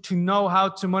publisher to know how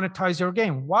to monetize your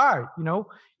game. Why?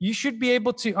 You should be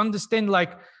able to understand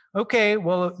like, okay,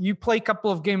 well, you play a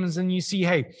couple of games and you see,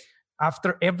 hey,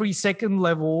 after every second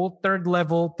level, third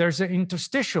level, there's an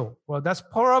interstitial. Well, that's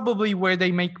probably where they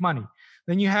make money.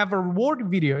 Then you have a reward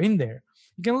video in there.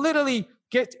 You can literally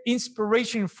get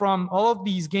inspiration from all of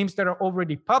these games that are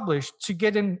already published to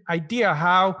get an idea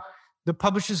how the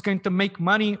publisher is going to make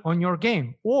money on your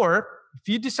game. Or if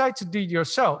you decide to do it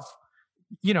yourself,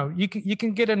 you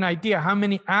can get an idea how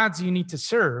many ads you need to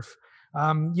serve.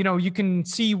 You can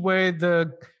see where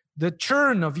the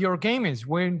churn of your game is,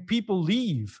 when people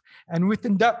leave, and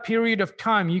within that period of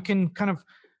time, you can kind of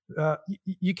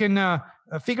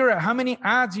figure out how many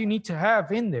ads you need to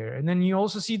have in there, and then you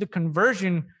also see the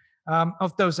conversion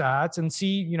of those ads and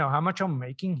see how much I'm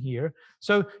making here.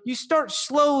 So you start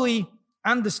slowly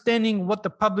understanding what the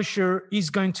publisher is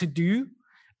going to do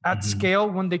at scale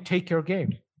when they take your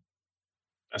game.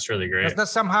 That's really great. Does that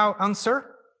somehow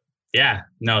answer? Yeah,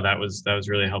 no, that was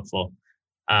really helpful.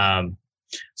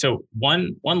 So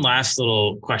one last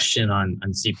little question on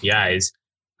CPIs.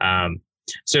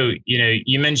 So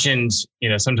you mentioned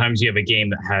sometimes you have a game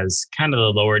that has kind of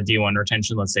the lower D1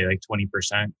 retention, let's say like 20%,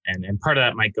 and part of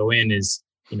that might go in is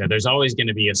there's always going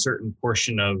to be a certain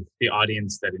portion of the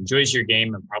audience that enjoys your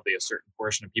game, and probably a certain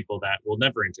portion of people that will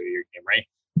never enjoy your game, right?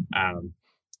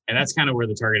 And that's kind of where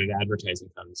the targeted advertising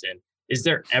comes in. Is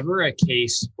there ever a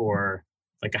case for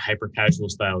like a hyper casual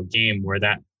style game where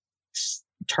that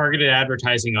targeted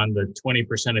advertising on the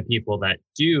 20% of people that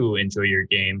do enjoy your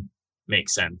game make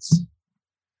sense?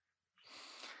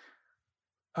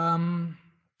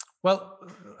 Well,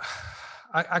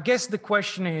 I guess the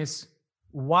question is,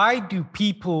 why do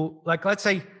people, like, let's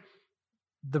say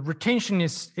the retention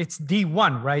it's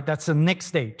D1, right? That's the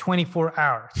next day, 24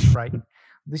 hours, right?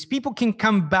 These people can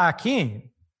come back in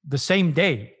the same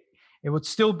day. It would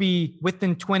still be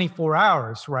within 24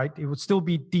 hours, right? It would still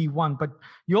be D1, but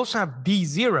you also have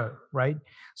D0, right?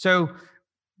 So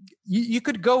you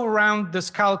could go around this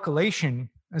calculation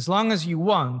as long as you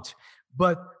want.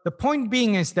 But the point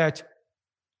being is that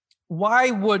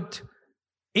why would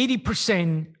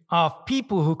 80% of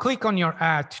people who click on your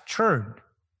ad churn?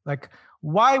 Like,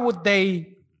 why would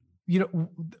they,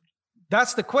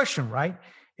 that's the question, right?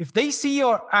 If they see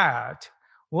your ad,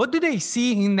 what do they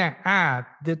see in that ad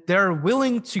that they're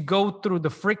willing to go through the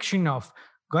friction of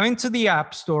going to the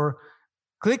App Store,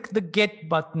 click the get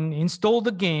button, install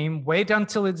the game, wait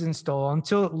until it's installed,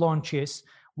 until it launches?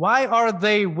 Why are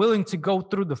they willing to go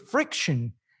through the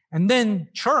friction and then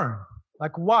churn?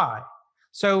 Like, why?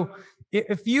 So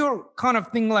if you kind of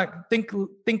think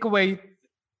away,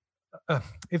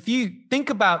 if you think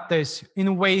about this in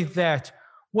a way that,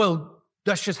 well,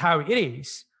 that's just how it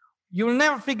is, you will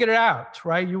never figure it out,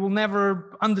 right? You will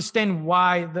never understand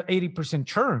why the 80%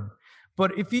 churn.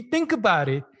 But if you think about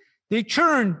it, they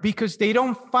churn because they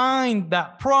don't find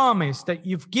that promise that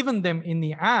you've given them in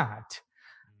the ad.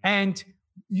 And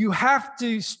you have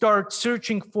to start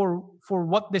searching for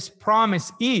what this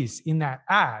promise is in that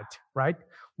ad, right?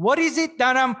 What is it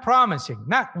that I'm promising?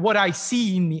 Not what I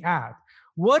see in the ad.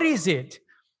 What is it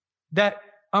that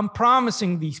I'm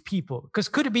promising these people? Because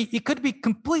it could be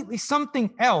completely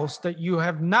something else that you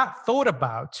have not thought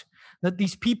about, that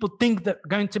these people think that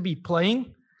going to be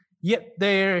playing, yet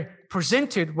they're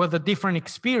presented with a different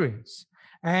experience.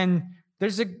 And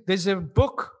there's a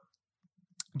book,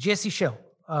 Jesse Shell.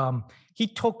 He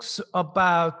talks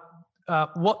about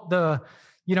what the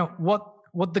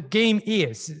game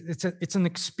is. It's an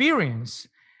experience,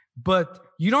 but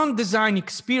you don't design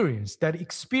experience. That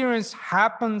experience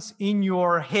happens in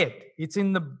your head. It's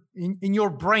in your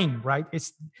brain, right?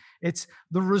 It's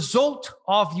the result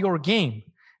of your game.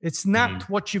 It's not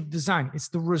what you've designed. It's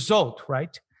the result,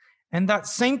 right? And that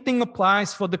same thing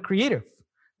applies for the creative.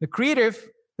 The creative,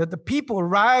 that the people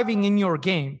arriving in your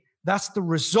game, that's the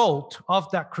result of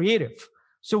that creative.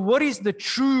 So what is the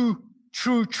true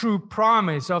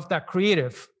promise of that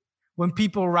creative when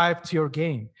people arrive to your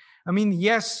game? I mean,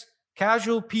 yes,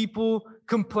 casual people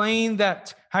complain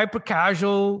that hyper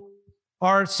casual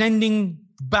are sending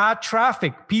bad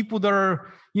traffic. People that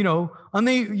are,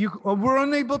 we're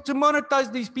unable to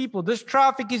monetize these people. This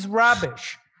traffic is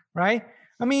rubbish, right?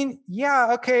 I mean,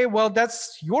 yeah, okay, well,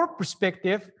 that's your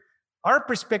perspective. Our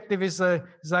perspective is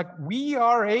like, we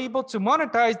are able to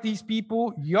monetize these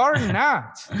people. You're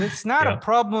not. It's not a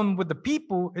problem with the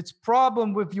people. It's a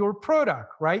problem with your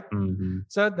product, right? Mm-hmm.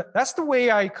 So that's the way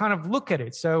I kind of look at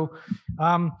it. So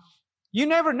you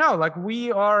never know. Like,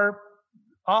 we are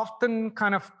often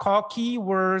kind of cocky.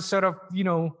 We're sort of,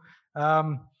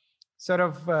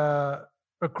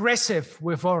 aggressive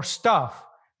with our stuff.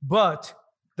 But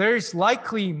there's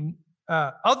likely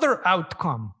other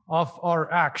outcome of our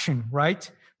action,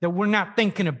 right? That we're not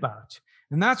thinking about.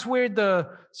 And that's where the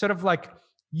sort of like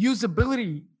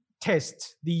usability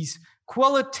tests, these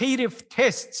qualitative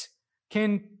tests,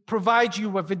 can provide you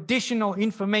with additional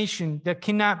information that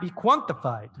cannot be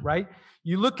quantified, right?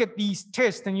 You look at these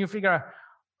tests and you figure out,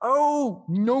 oh,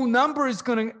 no number is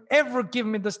going to ever give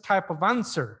me this type of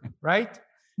answer, right?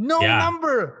 No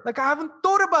number. Like, I haven't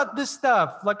thought about this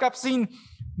stuff. Like, I've seen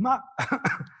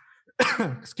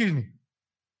excuse me.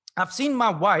 I've seen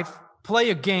my wife play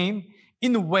a game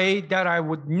in a way that I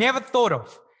would never thought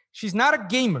of. She's not a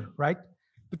gamer, right?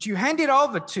 But you hand it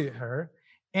over to her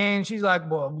and she's like,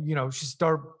 well, she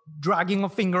starts dragging a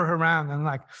finger around and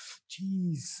like,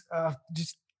 geez,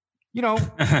 just, do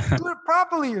it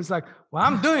properly. It's like, well,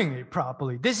 I'm doing it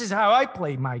properly. This is how I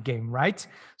play my game, right?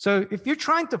 So if you're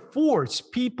trying to force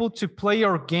people to play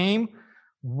your game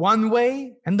one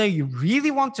way and they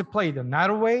really want to play it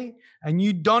another way and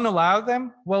you don't allow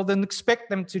them, well, then expect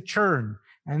them to churn.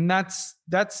 And that's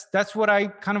what I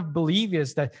kind of believe,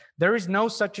 is that there is no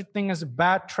such a thing as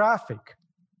bad traffic.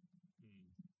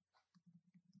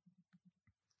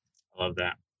 I love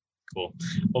that. Cool.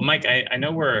 Well, Mike, I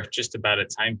know we're just about at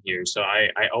time here. So I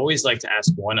always like to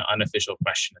ask one unofficial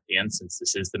question at the end, since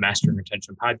this is the Mastering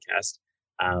Retention podcast.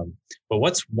 But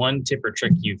what's one tip or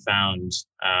trick you found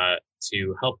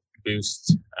to help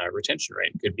boost retention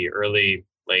rate? It could be early,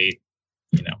 late,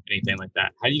 anything like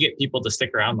that. How do you get people to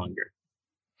stick around longer?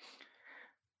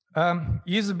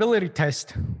 Usability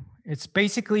test. It's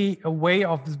basically a way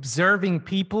of observing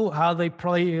people, how they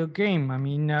play a game. I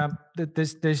mean,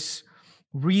 there's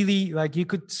really, like, you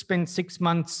could spend 6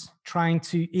 months trying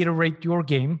to iterate your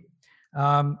game.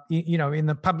 In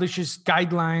the publisher's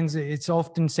guidelines, it's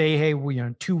often say, hey,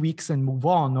 2 weeks and move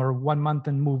on, or 1 month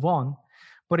and move on.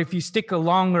 But if you stick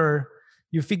longer,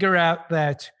 you figure out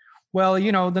that, well,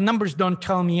 the numbers don't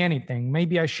tell me anything.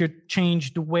 Maybe I should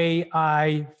change the way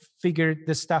I figure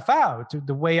this stuff out,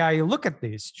 the way I look at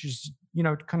this. Just,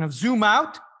 kind of zoom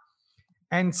out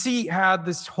and see how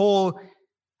this whole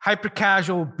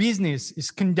hyper-casual business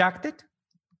is conducted,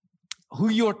 who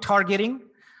you're targeting.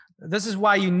 This is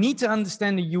why you need to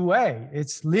understand the UA.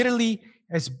 It's literally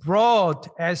as broad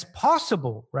as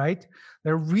possible, right?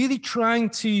 They're really trying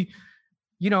to,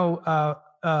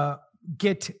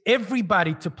 get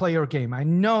everybody to play your game. I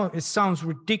know it sounds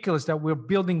ridiculous that we're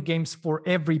building games for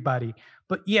everybody,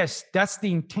 but yes, that's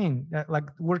the intent. That, like,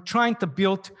 we're trying to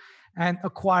build and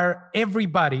acquire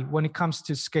everybody when it comes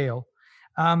to scale.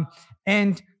 And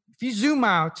if you zoom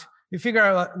out, you figure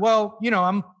out, well,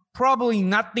 I'm probably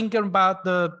not thinking about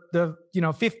the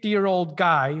 50-year-old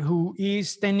guy who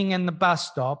is standing in the bus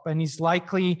stop and he's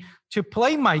likely to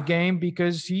play my game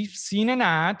because he's seen an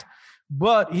ad,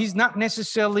 but he's not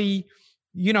necessarily,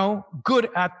 good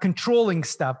at controlling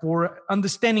stuff or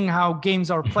understanding how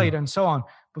games are played and so on.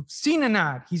 But seen an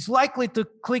ad, he's likely to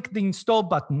click the install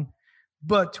button.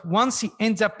 But once he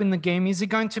ends up in the game, is he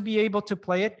going to be able to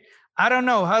play it? I don't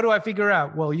know. How do I figure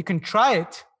out? Well, you can try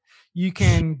it. You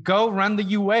can go run the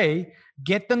UA,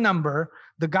 get the number.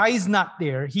 The guy is not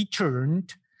there. He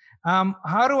churned.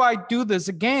 How do I do this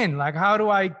again? Like, how do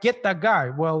I get that guy?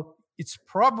 Well, it's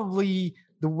probably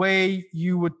the way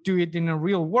you would do it in a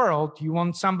real world. You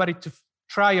want somebody to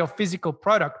try your physical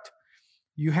product.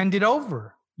 You hand it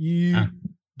over. You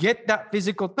get that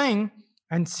physical thing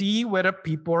and see whether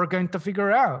people are going to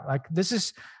figure out. Like,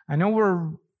 I know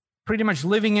we're pretty much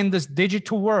living in this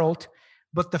digital world,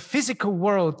 but the physical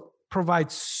world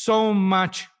provides so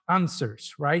much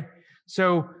answers, right?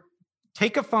 So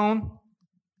take a phone,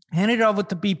 hand it over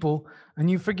to people, and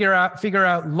you figure out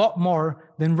a lot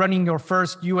more than running your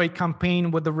first UA campaign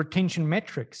with the retention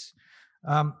metrics.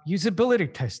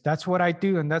 Usability test, that's what I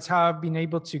do. And that's how I've been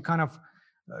able to kind of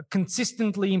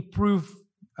consistently improve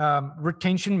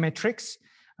retention metrics.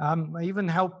 I even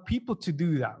help people to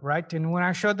do that, right? And when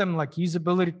I show them like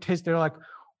usability test, they're like,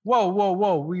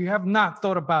 whoa, we have not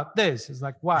thought about this. It's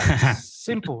like, wow, it's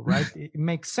simple, right? It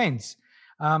makes sense.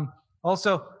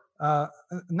 Also,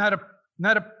 not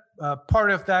a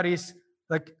part of that is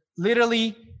like,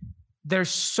 literally, there's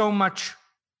so much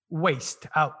waste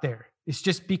out there. It's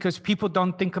just because people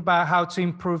don't think about how to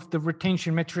improve the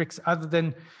retention metrics other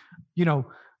than,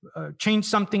 change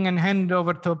something and hand it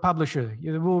over to a publisher.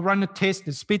 You will run a test,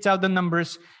 it spits out the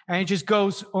numbers, and it just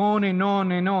goes on and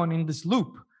on and on in this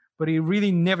loop. But it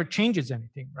really never changes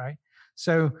anything, right?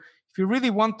 So if you really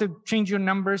want to change your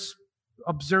numbers,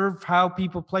 observe how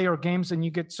people play your games, and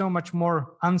you get so much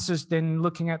more answers than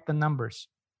looking at the numbers.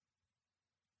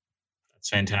 That's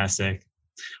fantastic.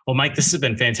 Well, Mike, this has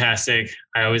been fantastic.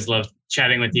 I always love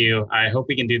chatting with you. I hope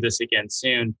we can do this again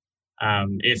soon.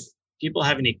 If people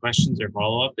have any questions or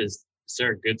follow-up, is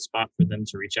there a good spot for them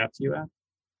to reach out to you at?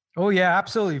 Oh, yeah,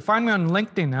 absolutely. Find me on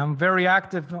LinkedIn. I'm very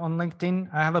active on LinkedIn.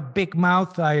 I have a big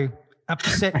mouth. I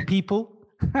upset people.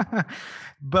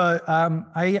 But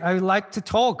I like to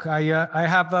talk. I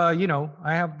have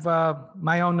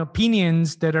my own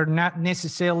opinions that are not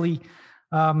necessarily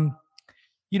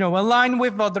aligned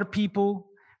with other people.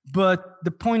 But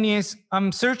the point is,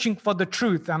 I'm searching for the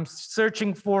truth. I'm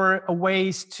searching for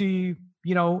ways to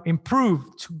improve,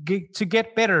 to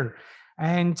get better.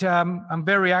 And I'm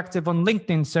very active on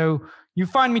LinkedIn. So you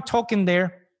find me talking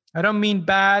there. I don't mean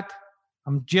bad.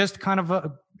 I'm just kind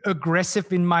of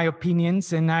aggressive in my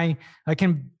opinions, and I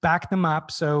can back them up.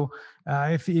 So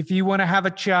if you want to have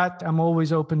a chat, I'm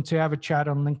always open to have a chat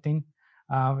on LinkedIn.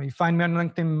 You find me on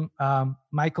LinkedIn,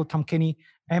 Michal Tomcany,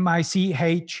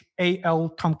 Michal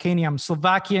Tomcany. I'm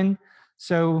Slovakian.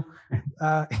 So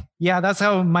that's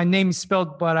how my name is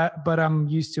spelled, but I'm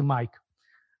used to Mike.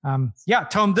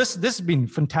 Tom, this has been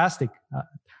fantastic.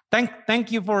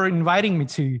 Thank you for inviting me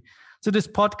to this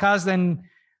podcast. And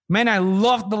man, I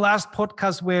loved the last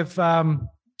podcast with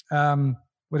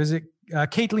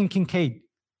Caitlin Kincaid.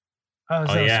 That was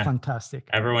fantastic.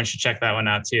 Everyone should check that one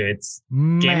out too. It's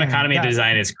game economy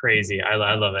design is crazy. I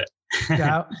love it.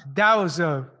 that was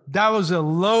a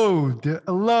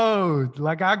load.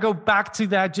 Like, I go back to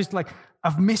that, just like,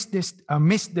 I missed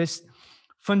this.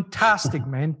 Fantastic,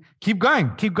 man. Keep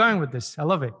going with this. I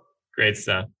love it. Great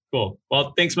stuff. Cool.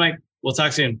 Well, thanks, Mike. We'll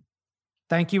talk soon.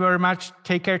 Thank you very much.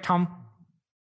 Take care, Tom.